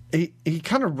does. He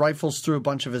kind of rifles through a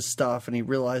bunch of his stuff, and he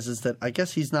realizes that I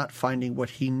guess he's not finding what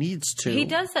he needs to. He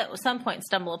does at some point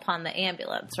stumble upon the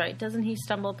ambulance, right? Doesn't he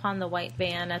stumble upon the white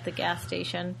van at the gas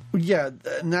station? Yeah,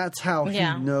 and that's how he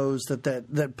knows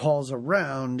that Paul's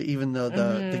around, even though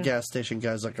the gas station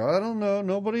guy's like, I don't know,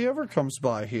 nobody ever comes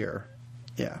by here.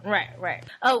 Yeah. Right.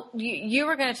 Oh, you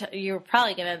were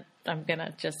probably gonna. I'm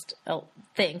gonna just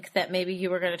think that maybe you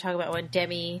were going to talk about when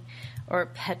Demi or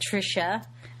Patricia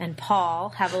and Paul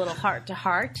have a little heart to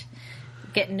heart,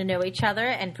 getting to know each other,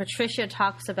 and Patricia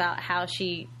talks about how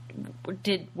she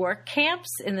did work camps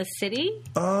in the city.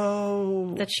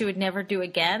 Oh, that she would never do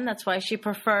again. That's why she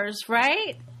prefers,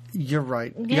 right? You're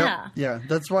right. Yeah. Yep. Yeah.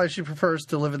 That's why she prefers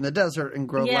to live in the desert and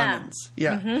grow lemons.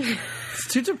 Yeah. It's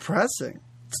too depressing.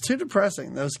 It's too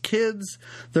depressing. Those kids,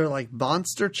 they're like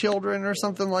monster children or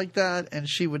something like that, and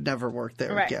she would never work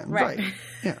there again. Right.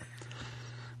 Yeah.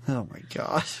 Oh, my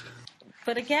gosh.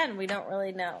 But again, we don't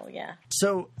really know. Yeah.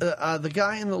 So the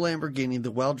guy in the Lamborghini, the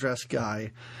well-dressed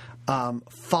guy,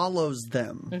 follows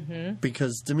them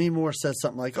because Demi Moore says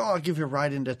something like, I'll give you a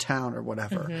ride into town or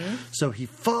whatever. So he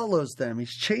follows them.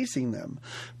 He's chasing them.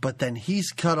 But then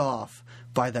he's cut off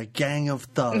by the gang of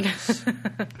thugs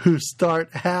who start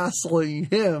hassling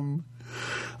him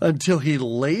until he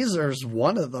lasers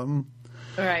one of them.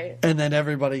 Right. And then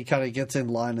everybody kind of gets in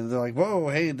line and they're like, whoa,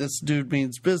 hey, this dude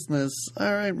means business.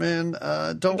 All right, man,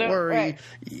 don't worry. Right.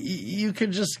 You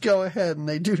can just go ahead. And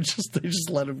they just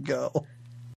let him go.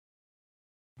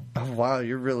 Oh, wow,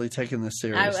 you're really taking this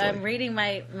seriously. I'm reading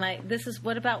my this is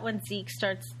what about when Zeke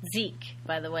starts. Zeke,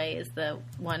 by the way, is the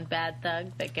one bad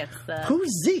thug that gets the... Who's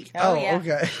Zeke? Oh yeah.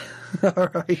 Okay. All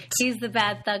right. He's the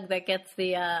bad thug that gets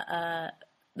the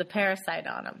parasite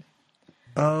on him.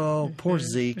 Oh, poor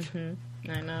Zeke.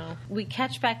 I know. We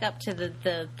catch back up to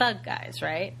the thug guys,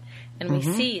 right? And we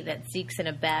see that Zeke's in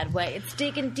a bad way. It's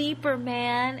digging deeper,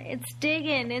 man. It's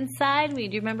digging inside me.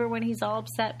 Do you remember when he's all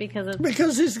upset because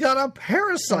he's got a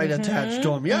parasite attached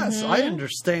to him? Yes, I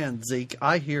understand, Zeke.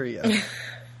 I hear you.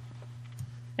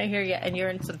 I hear you, and you're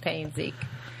in some pain, Zeke.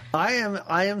 I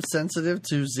am sensitive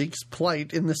to Zeke's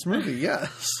plight in this movie.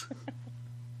 Yes.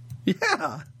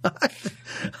 Yeah.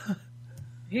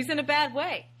 He's in a bad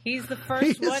way. He's the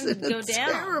first one to go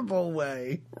down. Terrible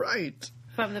way, right?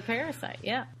 From the parasite,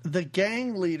 yeah. The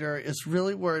gang leader is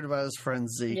really worried about his friend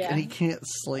Zeke, and he can't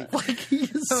sleep. Like, he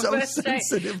is so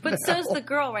sensitive. Right. But so's the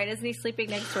girl, right? Isn't he sleeping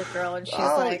next to a girl? And she's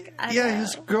like, I know.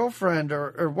 His girlfriend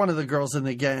or one of the girls in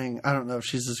the gang. I don't know if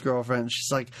she's his girlfriend.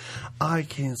 She's like, I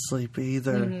can't sleep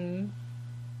either. And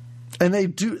they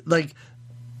do like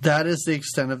that is the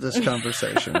extent of this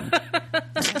conversation.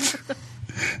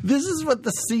 This is what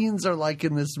the scenes are like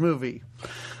in this movie.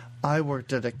 I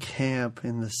worked at a camp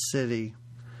in the city.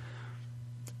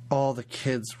 All the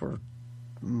kids were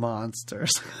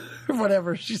monsters. Or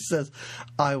whatever she says.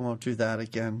 I won't do that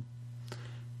again.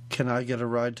 Can I get a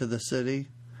ride to the city?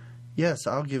 Yes,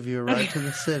 I'll give you a ride to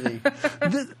the city.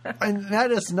 And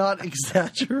that is not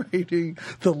exaggerating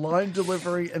the line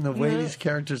delivery and the way these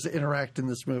characters interact in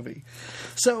this movie.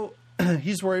 So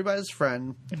he's worried about his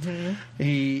friend.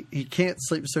 He can't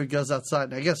sleep, so he goes outside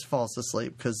and I guess falls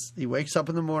asleep because he wakes up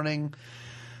in the morning.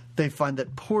 They find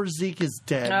that poor Zeke is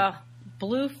dead. Oh,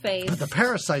 blue face. But the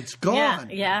parasite's gone.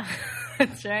 Yeah,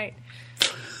 that's right.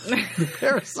 The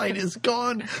parasite is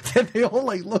gone. And they all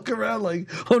look around like,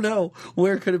 oh no,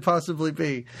 where could it possibly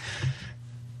be?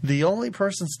 The only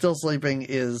person still sleeping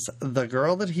is the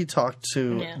girl that he talked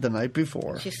to the night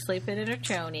before. She's sleeping in her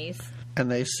chonies. And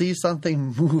they see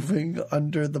something moving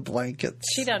under the blankets.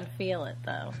 She doesn't feel it,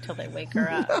 though, till they wake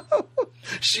her up. No,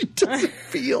 she doesn't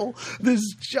feel this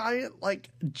giant,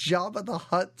 Jabba the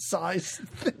Hutt size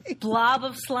thing. Blob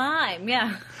of slime,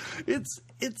 yeah. It's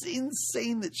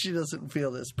insane that she doesn't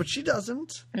feel this, but she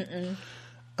doesn't.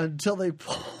 Until they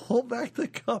pull back the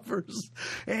covers,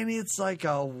 and it's like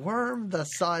a worm the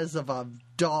size of a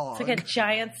dog. It's like a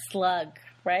giant slug,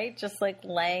 right? Just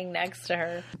laying next to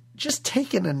her. Just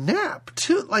taking a nap,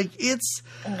 too. It's...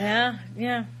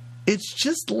 Yeah. It's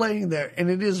just laying there, and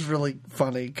it is really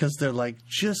funny, because they're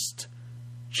just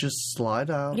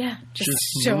slide out. Yeah.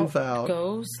 Just move out.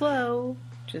 Go slow.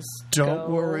 Just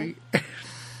don't worry.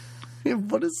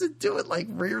 And what does it do? It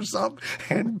rears up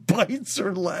and bites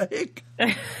her leg.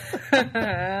 And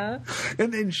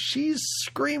then she's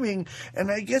screaming,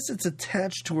 and I guess it's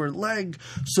attached to her leg,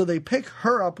 so they pick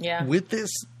her up with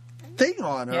this thing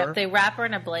on her. Yep, they wrap her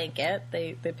in a blanket.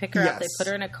 They pick her up, they put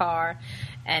her in a car,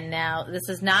 and now this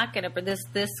is not going to.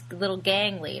 This little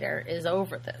gang leader is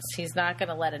over this. He's not going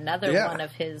to let another one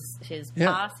of his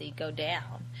posse go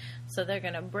down. So they're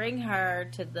going to bring her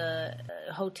to the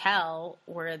hotel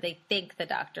where they think the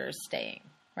doctor is staying,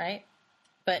 right?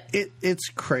 But it's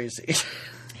crazy.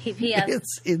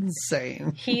 It's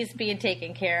insane. He's being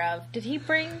taken care of. Did he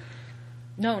bring?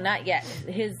 No, not yet.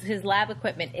 His lab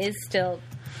equipment is still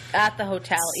at the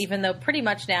hotel, even though pretty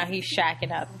much now he's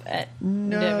shacking up at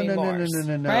Demi Moore's.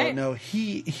 Right? No.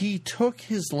 He took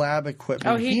his lab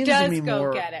equipment. Oh, he does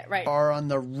go get it. Right. Are on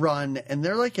the run, and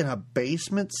they're in a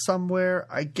basement somewhere.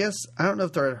 I guess I don't know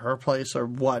if they're at her place or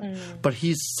what, but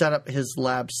he's set up his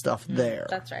lab stuff there.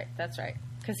 That's right.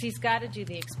 Because he's got to do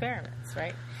the experiments,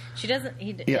 right? She doesn't.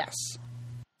 Yes.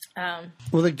 Yeah.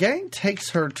 Well, the gang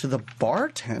takes her to the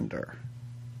bartender.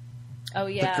 Oh,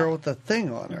 yeah. The girl with the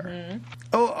thing on her.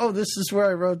 Oh, this is where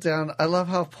I wrote down, I love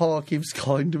how Paul keeps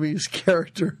calling to me his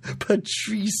character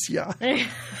Patricia. I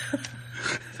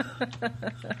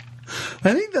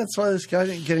think that's why this guy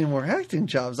didn't get any more acting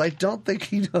jobs. I don't think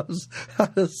he knows how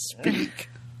to speak.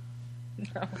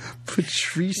 No.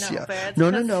 Patricia.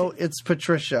 No, it's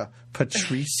Patricia.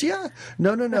 Patricia?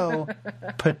 No.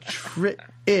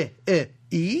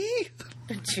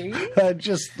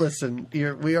 Just listen.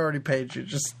 We already paid you.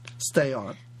 Just stay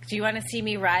on. Do you want to see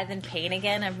me writhe in pain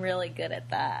again? I'm really good at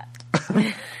that.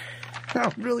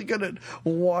 I'm really good at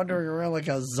wandering around like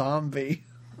a zombie.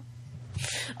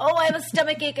 Oh, I have a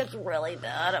stomach ache. It's really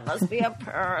bad. It must be a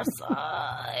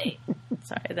parasite.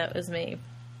 Sorry, that was me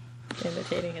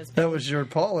imitating his pain. That was your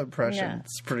Paul impression. Yeah.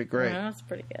 It's pretty great. Yeah, that's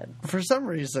pretty good. For some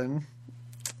reason...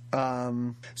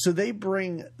 so they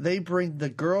bring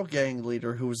the girl gang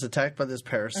leader who was attacked by this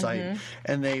parasite,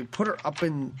 and they put her up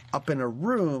in a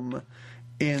room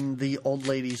in the old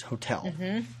lady's hotel,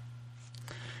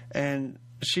 and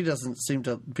she doesn't seem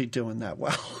to be doing that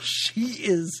well. She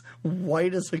is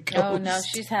white as a ghost. Oh no,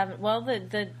 she's having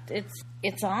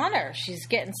it's on her. She's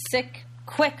getting sick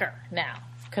quicker now.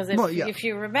 Because if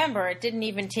you remember, it didn't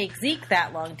even take Zeke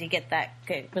that long to get that.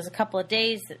 It was a couple of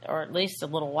days, or at least a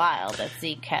little while, that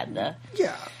Zeke had the...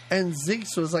 Yeah, and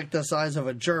Zeke's was like the size of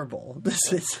a gerbil.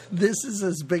 This is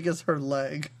as big as her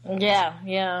leg.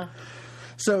 Yeah.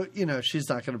 So, she's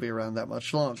not going to be around that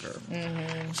much longer.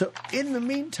 Mm-hmm. So, in the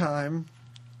meantime,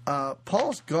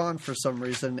 Paul's gone for some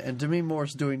reason, and Demi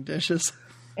Moore's doing dishes.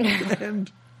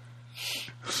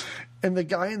 And the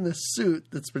guy in the suit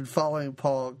that's been following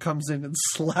Paul comes in and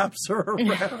slaps her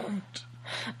around.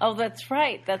 Oh, that's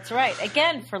right.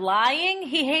 Again, for lying,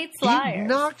 he hates liars. He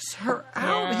knocks her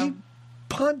out. Yeah. He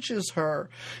punches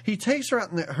her. He takes her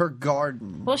out in her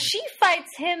garden. Well, she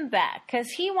fights him back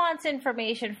because he wants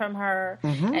information from her,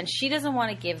 and she doesn't want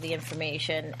to give the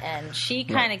information. And she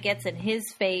kind of gets in his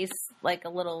face like a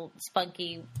little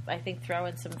spunky, I think,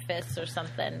 throwing some fists or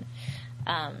something.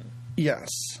 Yes.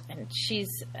 And she's,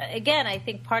 again, I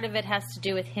think part of it has to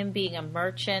do with him being a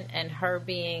merchant and her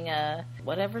being a,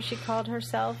 whatever she called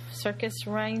herself, circus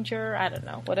ranger? I don't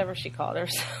know. Whatever she called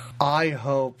herself. I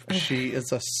hope she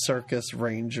is a circus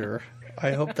ranger.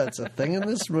 I hope that's a thing in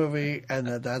this movie and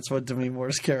that's what Demi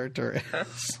Moore's character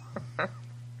is.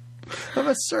 I'm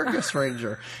a circus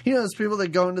ranger. Those people that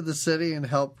go into the city and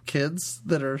help kids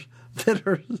that are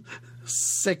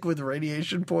sick with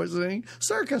radiation poisoning?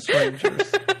 Circus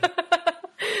rangers.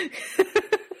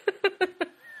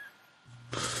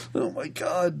 Oh my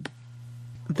God.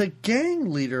 The gang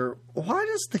leader, why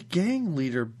does the gang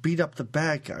leader beat up the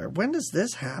bad guy? When does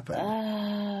this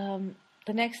happen?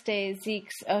 The next day,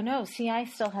 Zeke's... Oh, no. See, I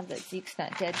still have that Zeke's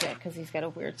not dead yet because he's got a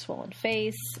weird swollen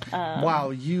face.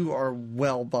 Wow, you are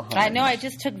well behind. I know. I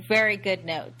just took very good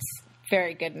notes.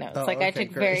 Very good notes. Oh, I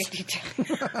took very detailed...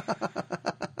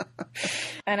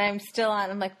 And I'm still on.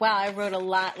 I'm like, wow, I wrote a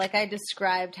lot. Like, I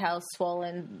described how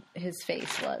swollen his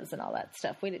face was and all that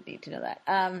stuff. We didn't need to know that.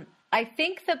 I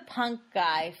think the punk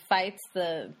guy fights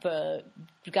the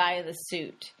guy in the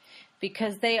suit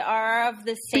because they are of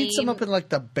the same... Beats him up in, like,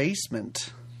 the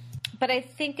basement. But I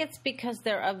think it's because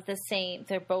they're of the same...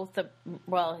 They're both the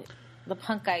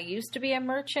punk guy used to be a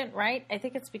merchant, right? I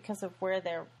think it's because of where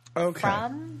they're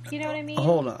from. You know what I mean?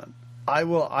 Hold on. I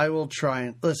will try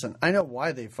and listen. I know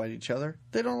why they fight each other.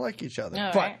 They don't like each other.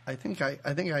 All but right. I think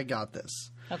I got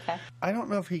this. Okay. I don't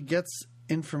know if he gets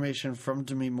information from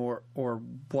Demi Moore or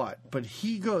what, but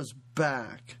he goes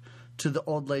back to the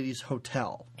old lady's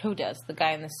hotel. Who does? The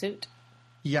guy in the suit?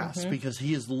 Yes, because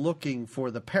he is looking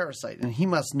for the parasite, and he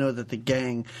must know that the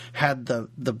gang had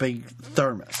the big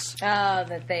thermos. Oh,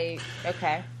 that they...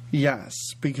 Okay. Yes,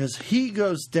 because he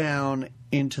goes down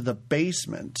into the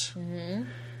basement. Mm-hmm.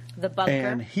 The bunker.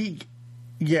 And he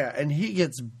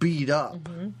gets beat up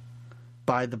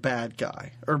by the bad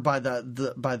guy or by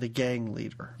the gang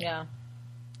leader. Yeah.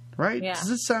 Right? Yeah. Does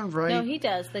this sound right? No, he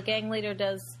does. The gang leader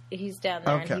does. He's down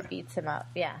there and he beats him up.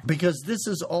 Yeah. Because this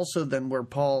is also then where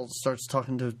Paul starts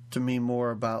talking to me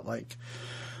more about like,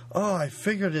 oh, I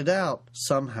figured it out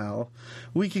somehow.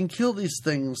 We can kill these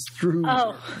things through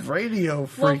radio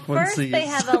frequencies. Well, first they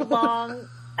have a long...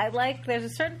 there's a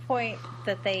certain point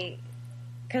that they...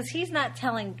 Because he's not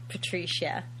telling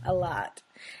Patricia a lot.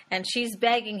 And she's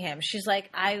begging him. She's like,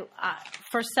 I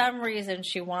for some reason,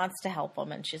 she wants to help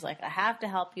him. And she's like, I have to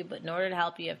help you, but in order to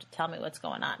help you, you have to tell me what's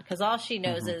going on. Because all she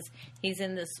knows is he's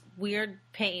in this weird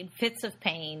fits of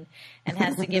pain, and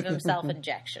has to give himself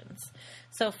injections.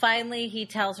 So finally, he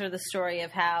tells her the story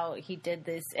of how he did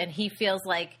this. And he feels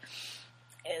like...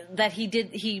 that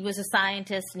he was a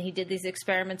scientist and he did these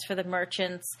experiments for the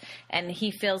merchants, and he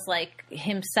feels like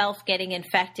himself getting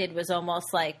infected was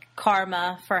almost like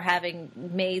karma for having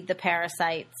made the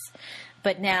parasites.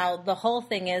 But now the whole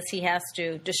thing is he has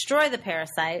to destroy the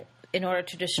parasite. In order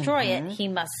to destroy it, he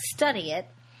must study it,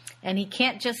 and he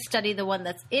can't just study the one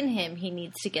that's in him. He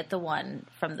needs to get the one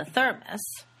from the thermos,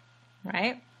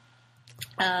 right?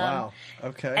 Wow.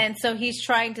 Okay. And so he's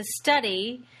trying to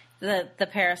study the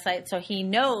parasite, so he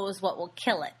knows what will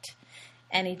kill it.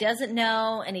 And he doesn't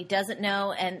know, and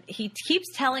he keeps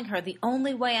telling her the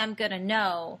only way I'm going to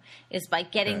know is by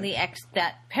getting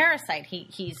that parasite.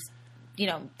 He's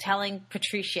telling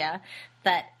Patricia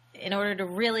that in order to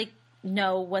really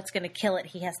know what's going to kill it,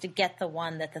 he has to get the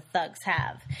one that the thugs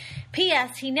have.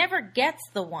 P.S. He never gets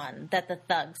the one that the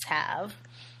thugs have.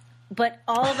 But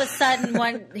all of a sudden,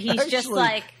 when he's Actually, just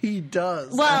like... He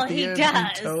does. Well, he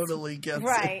does. He totally gets it.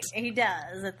 Right, he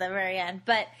does at the very end.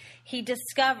 But he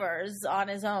discovers on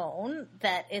his own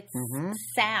that it's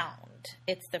sound.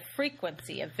 It's the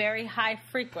frequency, a very high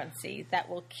frequency that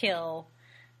will kill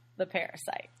the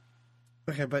parasite.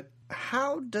 Okay, but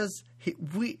how does he...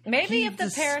 Maybe he if the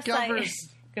parasite...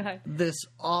 Go ahead. this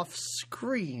off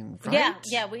screen, right?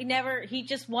 Yeah. We never. He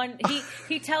just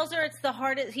he tells her it's the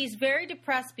hardest. He's very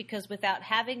depressed because without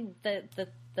having the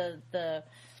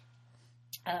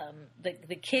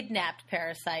kidnapped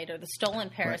parasite or the stolen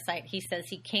parasite, he says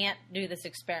he can't do this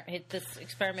experiment. This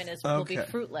experiment will be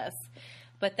fruitless.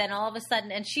 But then all of a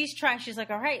sudden, and she's trying. She's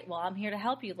like, "All right, well, I'm here to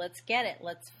help you. Let's get it.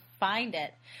 Let's find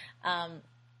it." And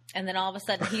then all of a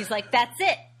sudden, he's like, "That's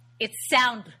it. It's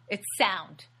sound. It's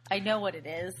sound. I know what it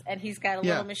is." And he's got a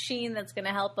little machine that's going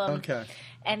to help him. Okay.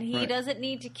 And he doesn't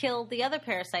need to kill the other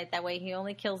parasite that way. He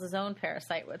only kills his own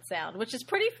parasite with sound, which is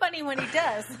pretty funny when he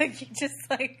does. Like, he just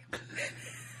like...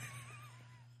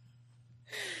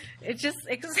 It just...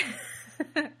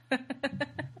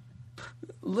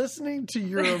 Listening to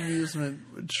your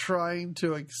amusement, trying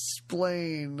to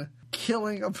explain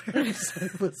killing a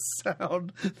parasite with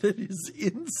sound that is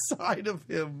inside of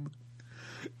him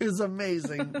is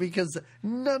amazing because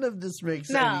none of this makes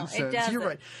any sense. It doesn't. You're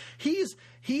right. He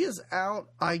is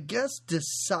out, I guess,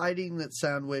 deciding that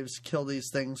sound waves kill these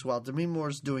things while Demi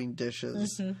Moore's doing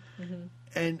dishes.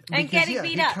 And getting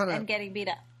beat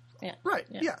up. Yeah. Right.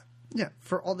 Yeah.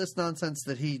 For all this nonsense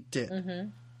that he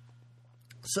did.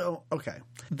 So, okay.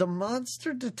 The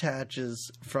monster detaches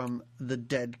from the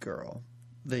dead girl,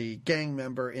 the gang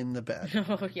member in the bed.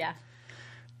 Oh, yeah.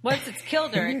 Once it's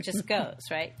killed her, it just goes,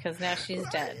 right? Because now she's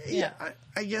dead. Yeah.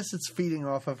 I guess it's feeding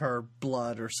off of her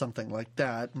blood or something like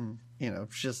that. And,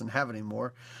 she doesn't have any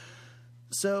more.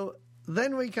 So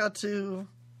then we got to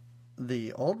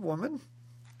the old woman.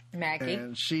 Maggie.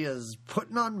 And she is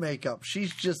putting on makeup.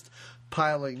 She's just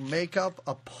piling makeup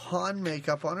upon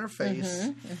makeup on her face.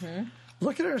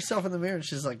 Looking at herself in the mirror, and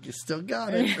she's like, "You still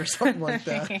got it," or something like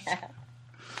that.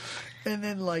 And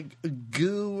then, like,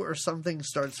 goo or something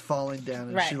starts falling down,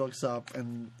 and she looks up,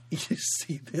 and you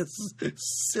see this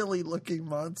silly-looking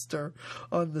monster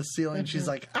on the ceiling. She's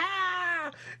like,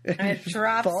 "Ah!" And it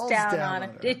drops down on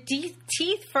her.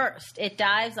 Teeth first. It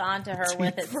dives onto her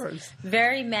with its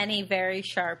very many, very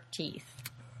sharp teeth.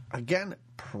 Again,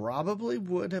 probably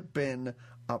would have been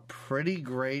a pretty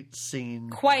great scene.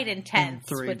 Quite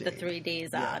intense with the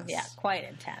 3Ds on. Yeah, quite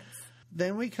intense.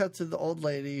 Then we cut to the old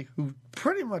lady who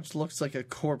pretty much looks like a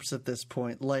corpse at this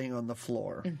point, laying on the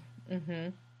floor.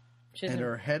 And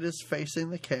her head is facing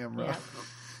the camera.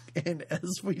 Yeah. And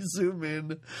as we zoom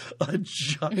in, a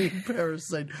giant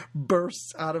parasite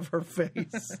bursts out of her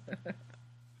face.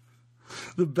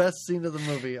 The best scene of the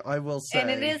movie, I will say. And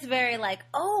it is very like,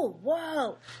 oh,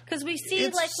 whoa. Because we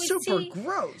see, super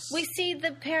gross. We see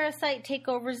the parasite take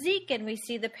over Zeke, and we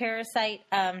see the parasite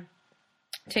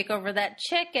take over that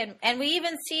chick, and we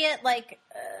even see it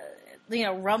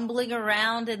rumbling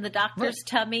around in the doctor's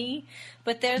tummy.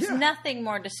 But there's nothing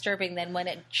more disturbing than when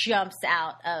it jumps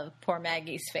out of poor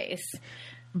Maggie's face.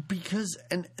 Because,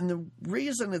 and the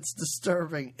reason it's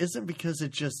disturbing isn't because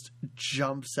it just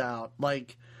jumps out.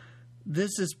 Like,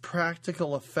 this is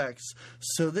practical effects.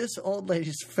 So this old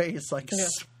lady's face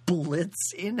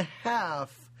splits in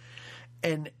half,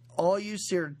 and all you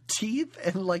see are teeth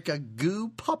and like a goo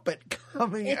puppet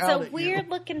coming out. It's a weird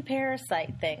looking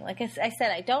parasite thing. Like I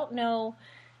said, I don't know.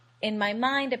 In my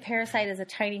mind, a parasite is a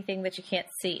tiny thing that you can't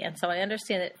see. And so I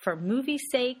understand that for movie's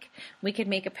sake, we could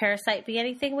make a parasite be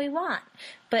anything we want.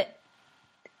 But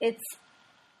it's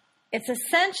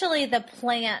essentially the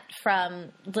plant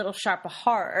from Little Shop of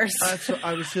Horrors. That's what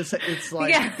I was going to say. It's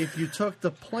like if you took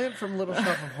the plant from Little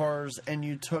Shop of Horrors and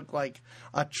you took like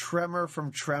a tremor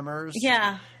from Tremors.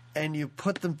 Yeah. And you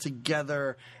put them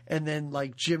together, and then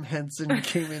like Jim Henson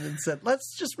came in and said,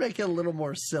 "Let's just make it a little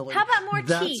more silly." How about more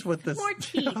That's teeth? What this, more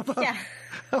teeth,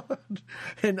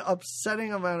 an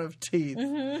upsetting amount of teeth,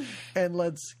 and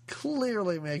let's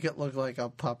clearly make it look like a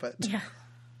puppet. Yeah.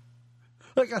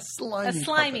 Like a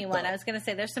slimy one. Though. I was going to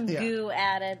say there's some goo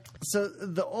added. So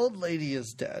the old lady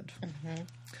is dead.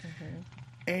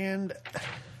 And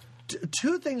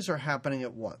two things are happening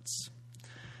at once.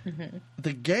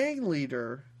 The gang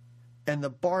leader and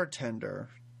the bartender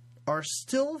are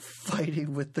still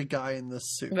fighting with the guy in the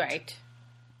suit. Right.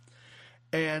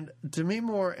 And Demi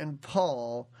Moore and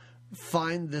Paul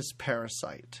find this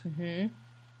parasite.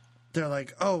 They're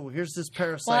like, "Oh, here's this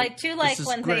parasite." Well, I do like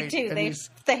when they do.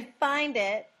 They find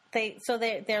it.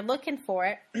 They're looking for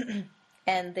it,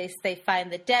 and they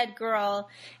find the dead girl,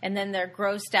 and then they're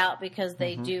grossed out because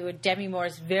they do. Demi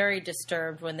Moore's very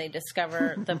disturbed when they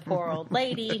discover the poor old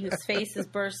lady whose face is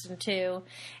burst in two.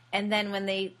 And then when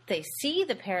they see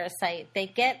the parasite, they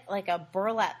get like a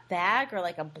burlap bag or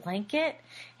like a blanket,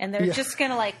 and they're just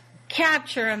going to like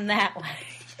capture him that way.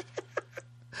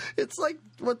 It's like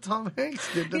what Tom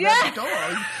Hanks did to that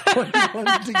dog when he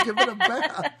wanted to give it a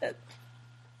bath.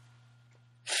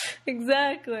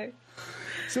 Exactly.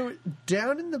 So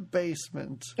down in the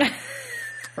basement,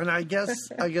 and I guess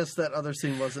that other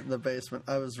scene wasn't in the basement.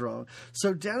 I was wrong.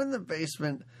 So down in the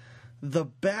basement, the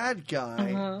bad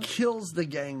guy kills the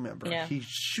gang member. Yeah. He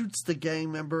shoots the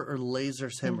gang member or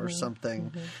lasers him or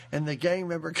something. And the gang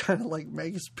member kind of like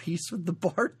makes peace with the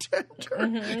bartender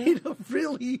in a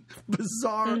really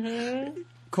bizarre,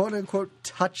 quote unquote,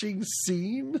 touching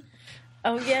scene.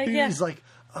 Oh, yeah. He's like,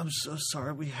 I'm so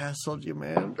sorry we hassled you,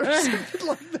 man, or something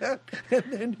like that. And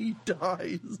then he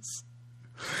dies.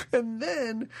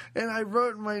 And I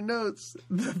wrote in my notes,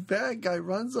 the bad guy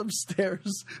runs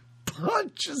upstairs,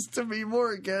 punches Demi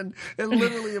Moore again, and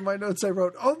literally in my notes I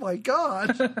wrote, oh my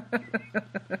God,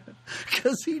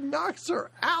 because he knocks her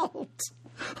out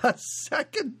a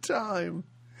second time.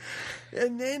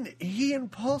 And then he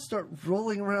and Paul start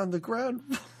rolling around the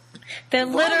ground. They're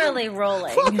literally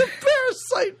rolling. While the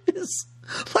parasite is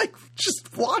like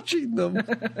just watching them.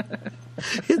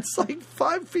 It's like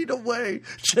 5 feet away,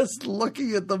 just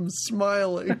looking at them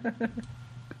smiling.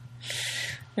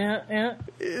 Yeah.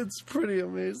 It's pretty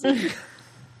amazing.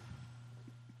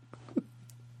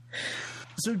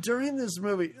 So during this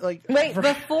movie, like wait,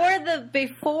 before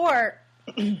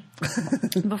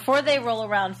they roll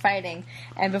around fighting,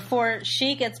 and before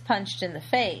she gets punched in the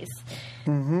face,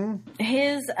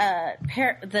 his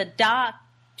the doc's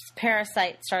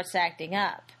parasite starts acting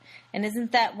up. And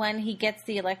isn't that when he gets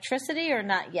the electricity, or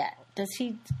not yet? Does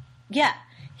he? Yeah.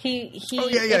 He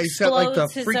He's got like the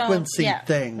frequency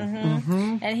thing.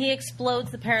 And he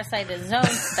explodes the parasite in his own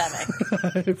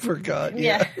stomach. I forgot.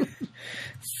 Yeah.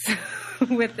 So,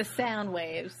 with the sound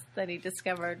waves that he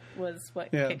discovered was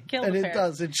what could kill the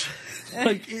parasite.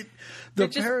 The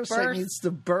parasite needs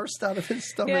to burst out of his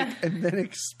stomach and then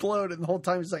explode, and the whole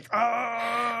time he's like,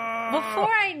 ah!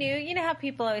 Before I knew, you know how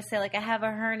people always say, like, I have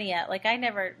a hernia. Like, I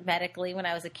never medically, when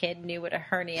I was a kid, knew what a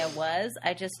hernia was.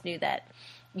 I just knew that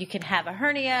you can have a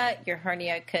hernia, your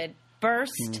hernia could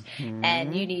burst,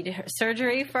 and you need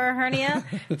surgery for a hernia.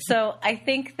 So I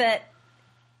think that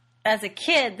as a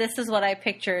kid, this is what I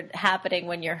pictured happening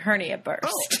when your hernia burst.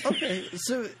 Oh, okay.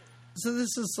 So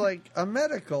this is like a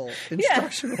medical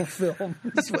instructional film,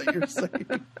 is what you're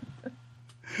saying.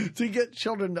 To get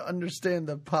children to understand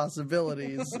the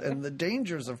possibilities and the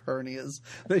dangers of hernias,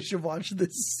 they should watch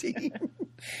this scene.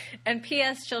 And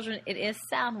P.S. children, it is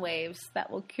sound waves that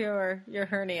will cure your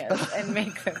hernias and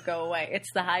make them go away.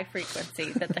 It's the high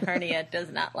frequency that the hernia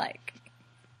does not like.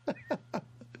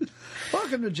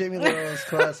 Welcome to Jamie Lillo's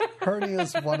class,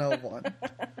 Hernias 101.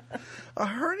 A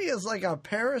hernia is like a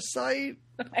parasite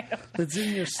that's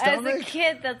in your stomach. As a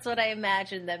kid, that's what I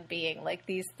imagined them being. Like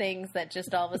these things that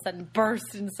just all of a sudden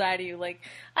burst inside of you. Like,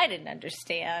 I didn't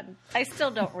understand. I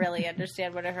still don't really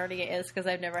understand what a hernia is because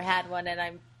I've never had one, and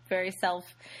I'm very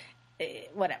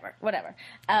whatever.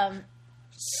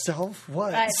 Self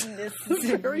what?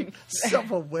 Very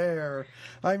self-aware.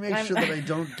 I make sure that I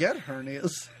don't get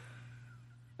hernias.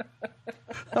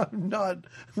 I'm not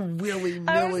willy-nilly.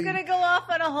 I was going to go off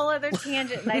on a whole other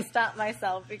tangent, and I stopped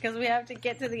myself because we have to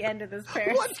get to the end of this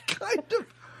parasite. What kind of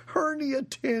hernia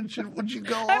tangent would you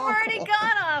go off I've already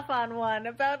gone off on one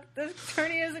about the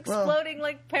hernias exploding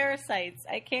like parasites.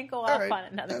 I can't go off on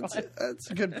another one. That's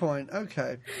a good point.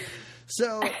 Okay.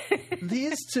 So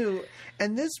these two,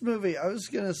 and this movie, I was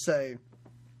going to say,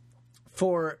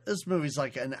 this movie's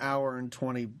like an hour and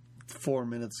 24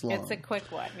 minutes long. It's a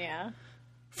quick one, yeah.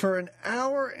 For an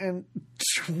hour and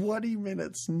 20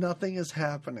 minutes, nothing is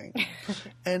happening.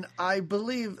 And I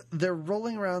believe they're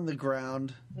rolling around the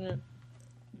ground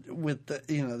with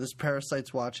this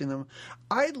parasite's watching them.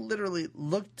 I literally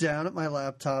looked down at my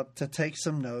laptop to take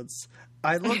some notes.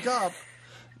 I look up.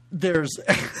 There's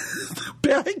the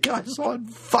bad guy's on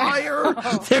fire.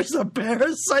 There's a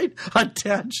parasite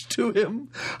attached to him.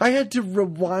 I had to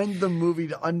rewind the movie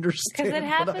to understand because it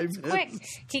happens what I missed. quick.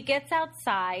 He gets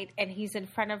outside and he's in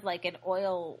front of like an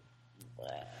oil,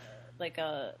 like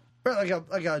a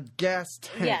gas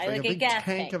tank. Yeah, like a big gas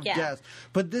tank of yeah. gas.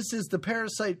 But this is the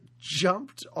parasite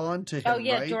jumped onto him. Oh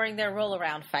yeah, right? During their roll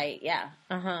around fight. Yeah.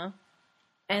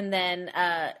 And then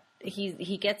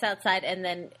he gets outside and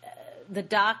then. The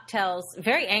doc tells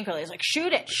very angrily, he's like,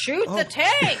 shoot the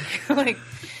tank. Like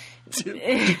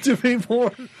Demi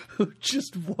Moore, who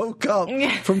just woke up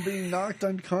from being knocked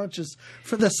unconscious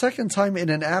for the second time in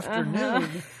an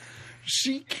afternoon.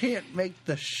 She can't make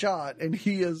the shot, and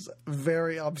he is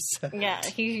very upset. Yeah,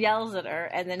 he yells at her,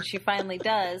 and then she finally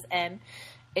does, and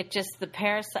it just, the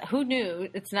parasite, who knew?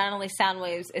 It's not only sound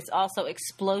waves, it's also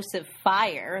explosive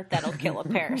fire that'll kill a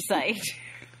parasite.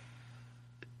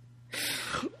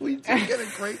 We did get a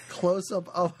great close-up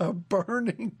of a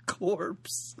burning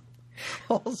corpse.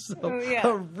 also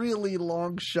a really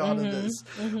long shot of this,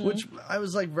 which I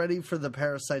was like ready for the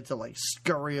parasite to like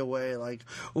scurry away, like,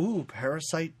 ooh,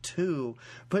 Parasite 2.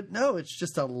 But no, it's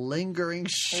just a lingering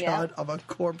shot of a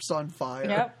corpse on fire.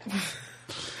 Yep.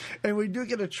 And we do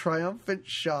get a triumphant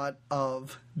shot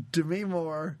of Demi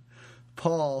Moore,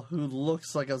 Paul, who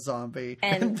looks like a zombie,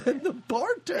 and then the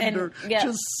bartender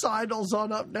just sidles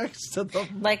on up next to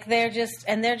them. Like they're just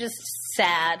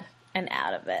sad and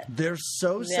out of it. They're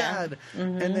so sad.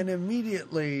 And then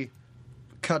immediately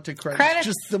cut to credits.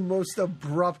 Just the most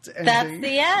abrupt ending. That's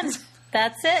the end.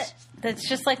 That's it. That's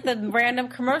just like the random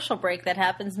commercial break that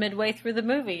happens midway through the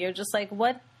movie. You're just like,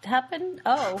 what happened?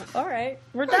 Oh, all right.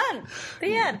 We're done.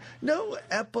 The end. No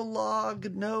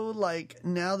epilogue. No, like,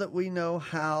 now that we know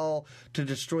how to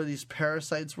destroy these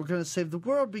parasites, we're going to save the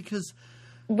world, because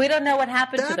we don't know what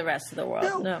happened to the rest of the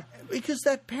world. No, because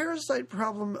that parasite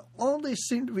problem only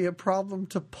seemed to be a problem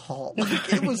to Paul.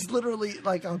 Like, it was literally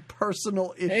like a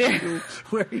personal issue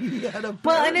where he had a parasite.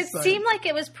 Well, and it seemed like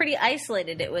it was pretty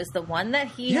isolated. It was the one that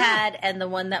he had and the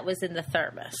one that was in the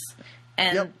thermos.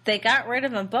 And they got rid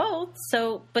of them both.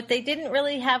 But they didn't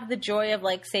really have the joy of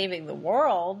like saving the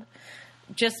world.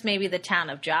 Just maybe the town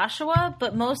of Joshua.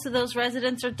 But most of those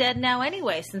residents are dead now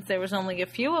anyway, since there was only a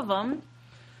few of them.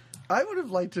 I would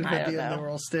have liked it at the end. They were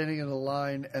all standing in a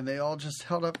line, and they all just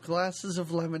held up glasses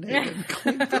of lemonade and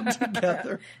cleaned them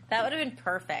together. That would have been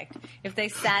perfect. If they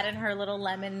sat in her little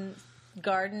lemon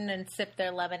garden and sipped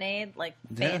their lemonade, like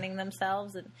fanning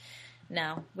themselves. And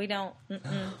no, we don't.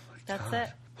 That's God. It.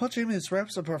 Well, Jamie, this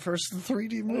wraps up our first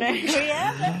 3D movie. There we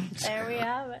have it. There we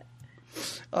have it.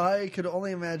 I could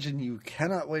only imagine you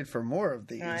cannot wait for more of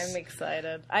these. I'm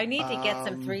excited. I need to get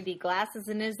some 3D glasses.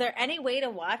 And is there any way to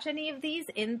watch any of these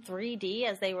in 3D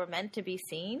as they were meant to be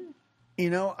seen? You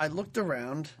know, I looked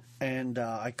around and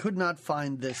I could not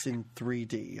find this in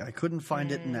 3D. I couldn't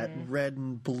find it in that red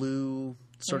and blue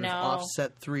sort of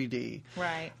offset 3D.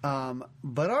 Right.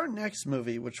 But our next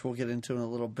movie, which we'll get into in a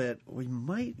little bit, you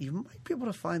might be able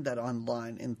to find that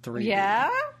online in 3D. Yeah?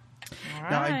 All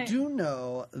now, right. I do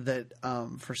know that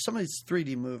for some of these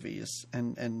 3D movies,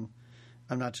 and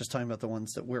I'm not just talking about the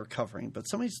ones that we're covering, but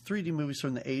some of these 3D movies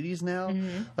from the 80s now,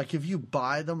 like if you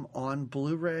buy them on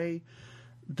Blu-ray,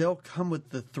 they'll come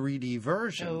with the 3D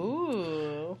version.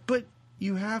 Ooh. But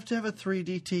you have to have a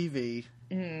 3D TV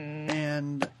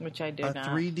and which I do a not.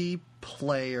 3D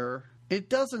player. It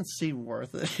doesn't seem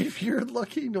worth it. If you're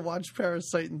looking to watch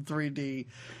Parasite in 3D,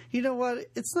 you know what?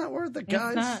 It's not worth it,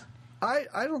 guys. It's not.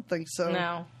 I don't think so.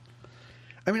 No.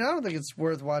 I mean, I don't think it's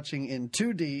worth watching in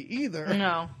 2D either.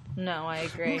 No, I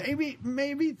agree.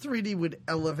 Maybe 3D would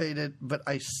elevate it, but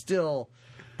I still...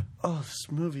 Oh, this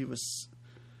movie was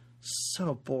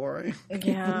so boring.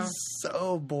 Yeah. It was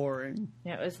so boring.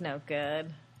 It was no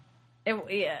good. Like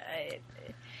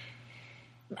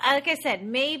I said,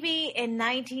 maybe in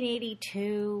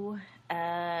 1982...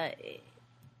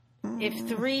 if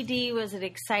 3D was an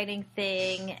exciting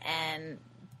thing and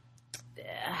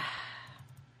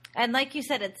like you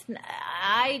said, it's.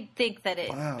 I think that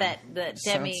that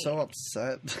Demi sounds so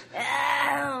upset.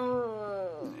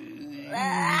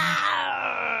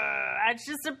 It's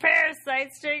just a parasite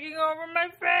taking over my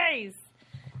face.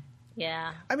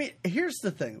 Yeah. I mean, here's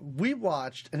the thing: we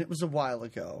watched, and it was a while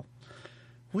ago.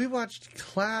 We watched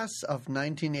Class of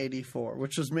 1984,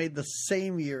 which was made the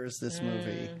same year as this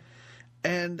movie,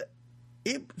 and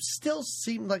it still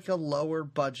seemed like a lower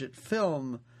budget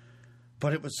film.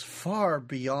 But it was far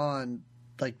beyond,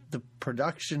 like, the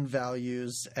production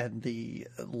values and the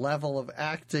level of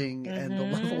acting and the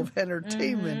level of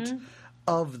entertainment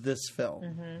of this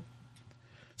film.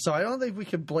 So I don't think we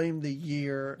can blame the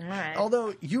year. Right.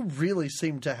 Although you really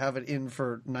seem to have it in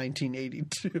for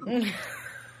 1982.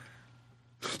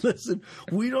 Listen,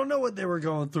 we don't know what they were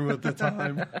going through at the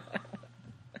time.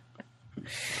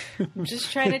 I'm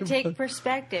just trying to take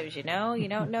perspectives, you know? You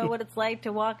don't know what it's like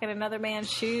to walk in another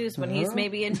man's shoes when he's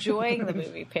maybe enjoying the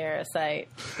movie Parasite.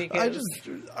 Because...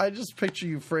 I just picture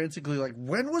you frantically like,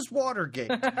 when was Watergate?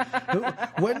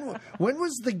 when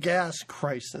was the gas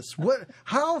crisis?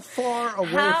 How far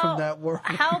away from that were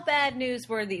we? How bad news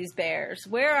were these bears?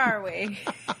 Where are we?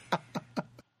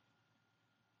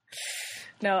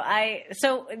 No,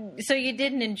 so you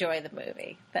didn't enjoy the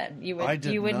movie then. You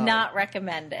would not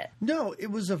recommend it. No,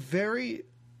 it was a very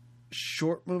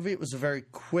short movie. It was a very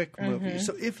quick movie.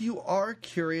 So if you are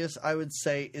curious, I would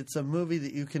say it's a movie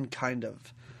that you can kind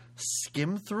of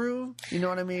skim through. You know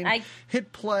what I mean?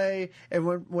 Hit play, and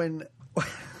when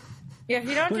if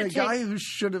you don't when a guy who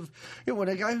should have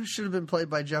been played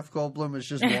by Jeff Goldblum is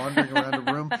just wandering around a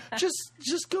room,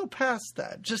 just go past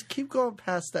that. Just keep going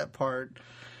past that part.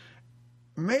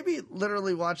 maybe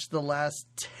literally watch the last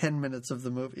 10 minutes of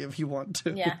the movie if you want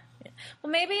to. Yeah.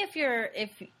 Well, maybe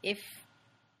if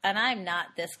and I'm not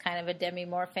this kind of a Demi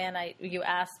Moore fan. You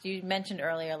mentioned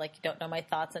earlier, like, you don't know my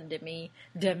thoughts on Demi.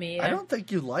 I don't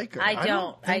think you like her.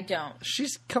 I don't.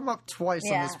 She's come up twice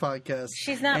on this podcast.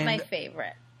 She's not my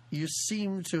favorite. You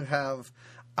seem to have,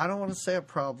 I don't want to say a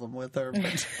problem with her,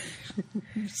 but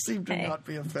you seem to not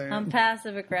be a fan. I'm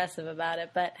passive aggressive about it,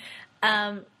 but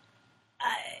I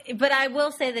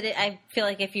will say that I feel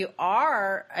like if you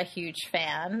are a huge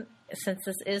fan, since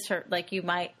this is her, like, you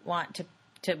might want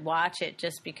to watch it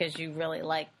just because you really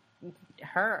like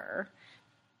her,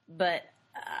 but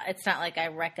it's not like I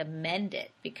recommend it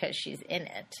because she's in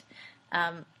it.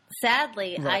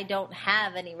 Sadly, right. I don't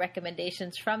have any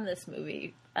recommendations from this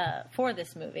movie, for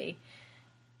this movie,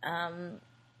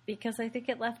 because I think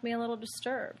it left me a little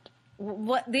disturbed.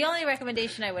 The only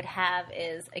recommendation I would have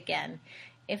is, again,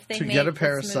 if they made get a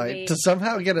parasite, movie, to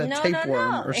somehow get a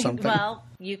tapeworm or something. Well,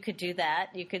 you could do that.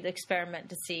 You could experiment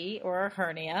to see, or a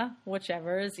hernia,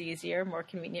 whichever is easier, more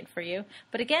convenient for you.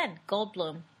 But again,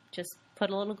 Goldblum. Just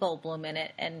put a little Goldblum in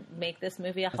it and make this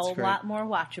movie a whole lot more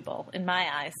watchable, in my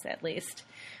eyes, at least,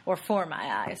 or for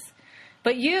my eyes.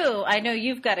 But I know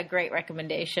you've got a great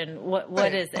recommendation.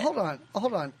 What is it? Hold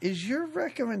on. Is your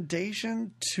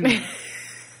recommendation to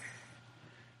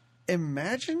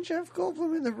imagine Jeff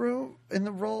Goldblum in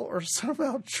the role, or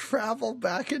somehow travel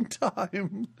back in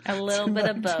time? A little bit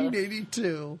of both.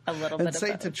 1982. A little bit of both.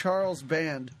 And say to Charles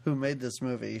Band, who made this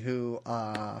movie, who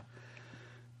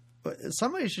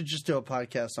somebody should just do a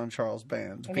podcast on Charles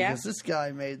Band, because this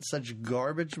guy made such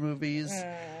garbage movies,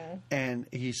 and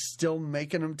he's still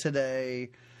making them today.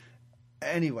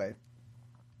 Anyway,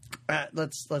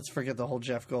 let's forget the whole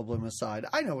Jeff Goldblum aside.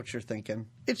 I know what you're thinking.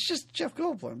 It's just Jeff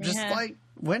Goldblum. Just like,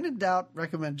 when in doubt,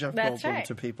 recommend Jeff Goldblum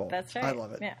to people. That's right. I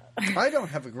love it. Yeah. I don't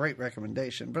have a great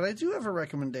recommendation, but I do have a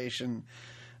recommendation.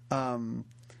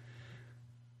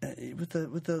 With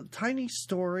a tiny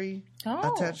story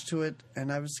attached to it,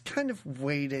 and I was kind of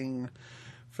waiting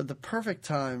for the perfect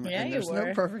time, and there's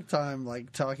no perfect time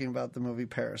like talking about the movie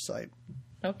Parasite.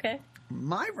 Okay.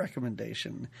 My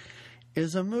recommendation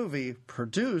is a movie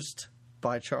produced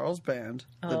by Charles Band,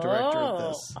 the director of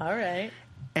this. All right.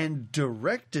 And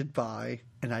directed by,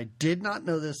 and I did not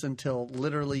know this until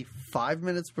literally 5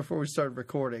 minutes before we started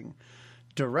recording,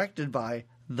 directed by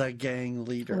the gang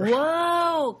leader.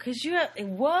 Whoa!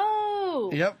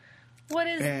 Whoa! Yep. What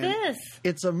is this?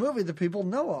 It's a movie that people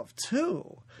know of,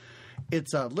 too.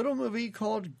 It's a little movie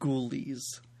called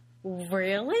Ghoulies.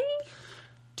 Really?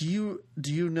 Do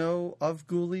you know of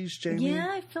Ghoulies, Jamie? Yeah,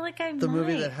 I feel like I The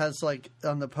movie that has, like,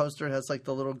 on the poster, it has, like,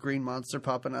 the little green monster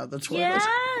popping out of the toilet.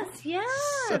 Yes.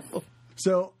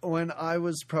 So when I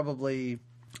was probably,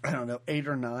 I don't know, 8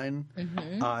 or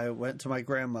 9, I went to my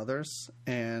grandmother's,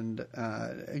 and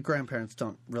grandparents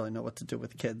don't really know what to do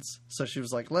with kids. So she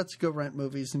was like, let's go rent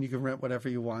movies, and you can rent whatever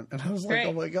you want. And I was like,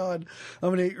 oh my God,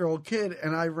 I'm an 8-year-old kid,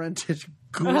 and I rented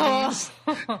Ghoulies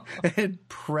and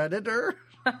Predator.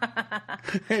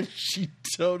 And she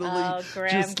totally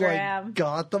just like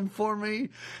got them for me.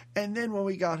 And then when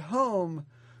we got home,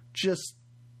 just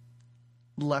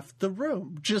left the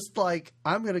room. Just like,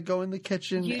 I'm going to go in the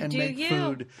kitchen and make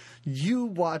food. You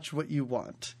watch what you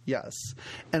want. Yes.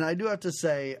 And I do have to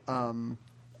say,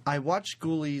 I watched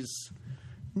Ghoulies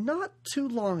not too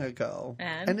long ago.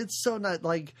 And it's so not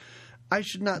like, I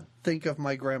should not think of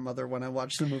my grandmother when I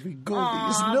watch the movie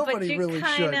Ghoulies. Nobody really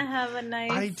should. Have a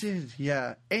nice... I did,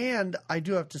 yeah. And I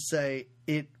do have to say,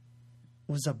 it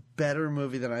was a better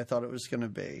movie than I thought it was going to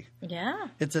be. Yeah.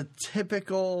 It's a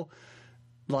typical,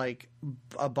 like,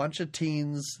 a bunch of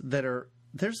teens that are...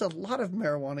 There's a lot of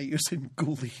marijuana use in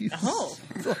Ghoulies. Oh.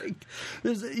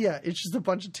 It's just a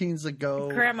bunch of teens that go...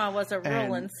 Grandma was a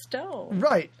Rolling Stone.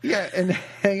 Right, yeah, and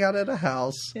hang out at a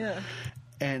house. Yeah.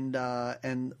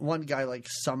 And one guy like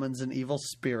summons an evil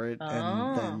spirit,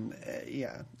 and then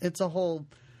it's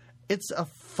a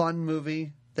fun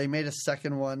movie. They made a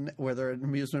second one where they're at an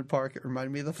amusement park. It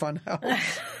reminded me of the Fun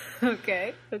House.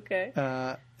 Okay.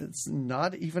 It's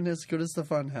not even as good as the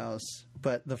Fun House,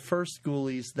 but the first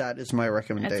Ghoulies, that is my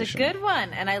recommendation. That's a good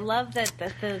one, and I love that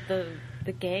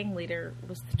the gang leader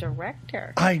was the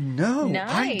director. I know.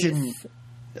 Nice.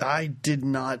 I did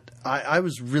not. I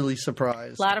was really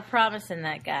surprised. A lot of promise in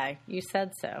that guy. You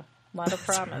said so. A lot of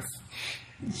promise.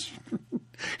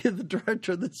 The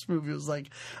director of this movie was like,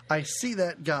 I see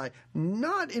that guy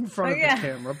not in front of the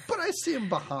camera, but I see him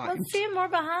behind. Let's see him more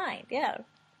behind. Yeah.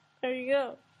 There you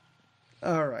go.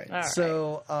 All right.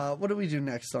 So what do we do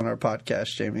next on our podcast,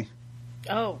 Jamie?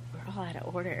 Oh, we're all out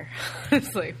of order.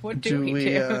 It's like, what do we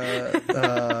do?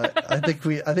 I think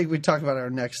we talk about our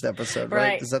next episode,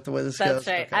 right? Is that the way this goes? That's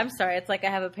right. Okay. I'm sorry. It's like I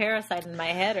have a parasite in my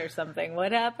head or something.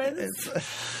 What happens?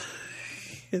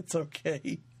 It's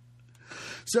okay.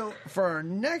 So for our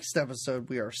next episode,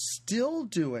 we are still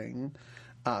doing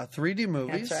 3D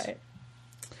movies. That's right.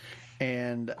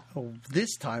 And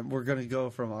this time we're going to go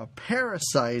from a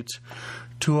parasite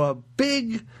to a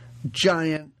big,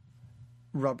 giant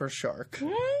rubber shark.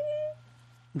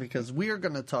 Because we are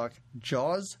going to talk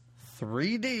Jaws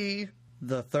 3D,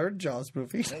 the third Jaws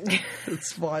movie.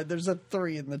 It's fine. There's a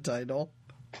 3 in the title.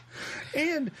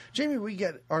 And, Jamie, we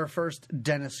get our first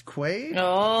Dennis Quaid.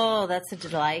 Oh, that's a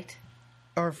delight.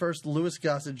 Our first Louis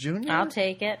Gossett Jr. I'll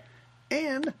take it.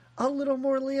 And a little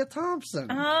more Leah Thompson.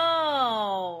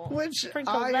 Oh. Which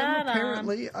I am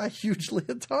apparently a huge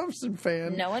Leah Thompson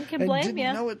fan. No one can blame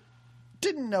you.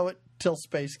 Didn't know it till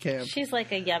Space Camp. She's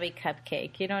like a yummy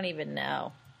cupcake. You don't even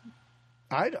know.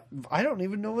 I don't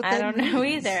even know what that means. I don't know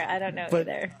either. I don't know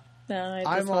either. No,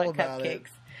 I just want cupcakes.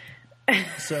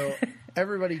 So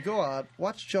everybody go out,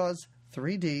 watch Jaws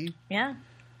 3D. Yeah.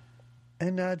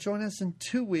 And join us in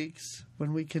 2 weeks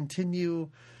when we continue.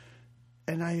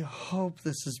 And I hope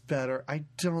this is better. I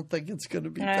don't think it's going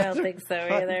to be better. I don't think so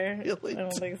either. I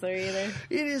don't think so either.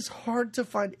 It is hard to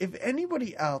find. If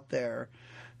anybody out there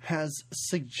has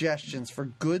suggestions for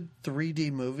good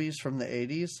 3D movies from the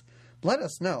 80s, let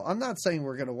us know. I'm not saying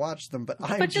we're going to watch them, but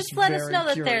I'm just let us know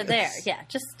that curious. They're there. Yeah,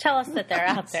 just tell us that they're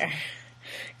out there.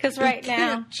 Because right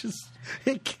now...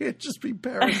 It can't just be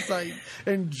Parasite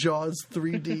and Jaws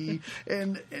 3D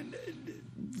and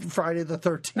Friday the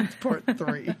 13th Part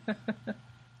 3.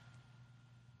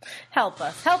 Help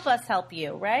us. Help us help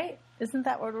you, right? Isn't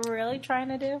that what we're really trying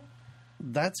to do?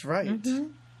 That's right. Mm-hmm.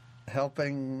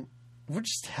 Helping... We're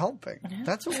just helping.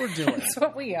 That's what we're doing. That's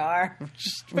what we are.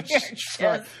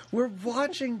 We're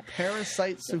watching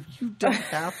Parasite so you don't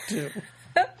have to.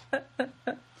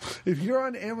 If you're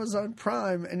on Amazon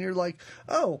Prime and you're like,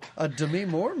 oh, a Demi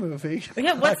Moore movie.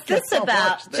 Yeah, what's this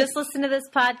about? Just listen to this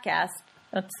podcast.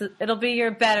 It'll be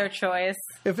your better choice.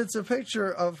 If it's a picture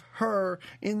of her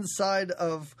inside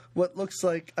of what looks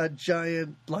like a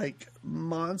giant,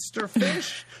 monster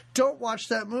fish, don't watch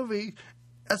that movie,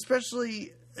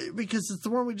 especially... because it's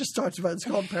the one we just talked about. It's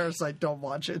called Parasite. Don't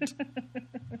watch it.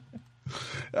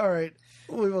 All right.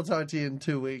 We will talk to you in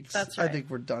 2 weeks. That's right. I think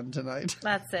we're done tonight.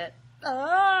 That's it. I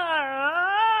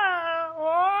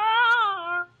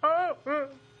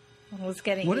was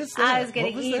getting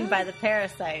eaten by the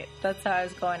parasite. That's how I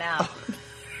was going out.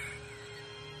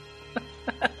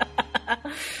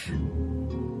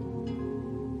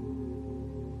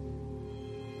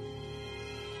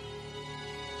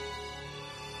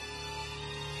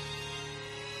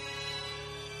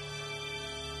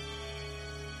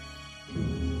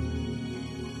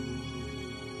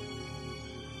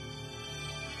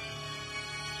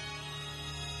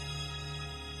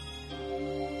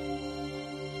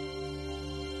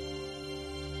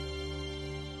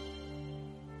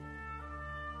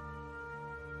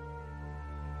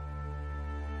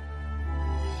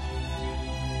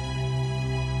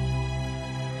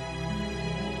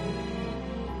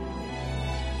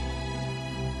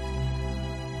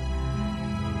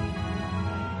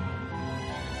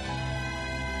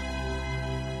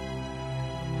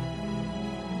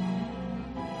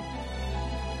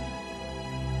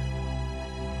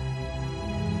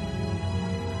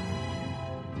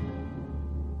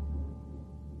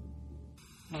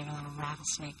 Maybe a little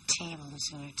rattlesnake tail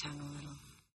loosen your tongue a little.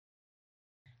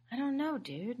 I don't know,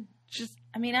 dude.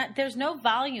 There's no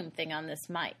volume thing on this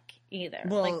mic either.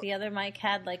 Well, the other mic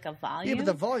had a volume. Yeah, but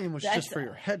the volume was just for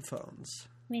your headphones.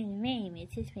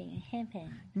 It's just for your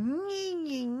headphones.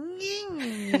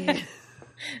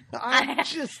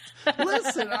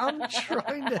 Listen, I'm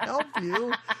trying to help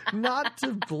you not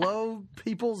to blow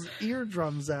people's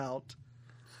eardrums out.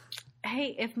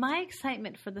 Hey, if my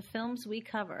excitement for the films we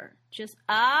cover just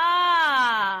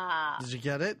Did you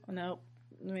get it? Nope.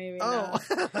 Maybe not.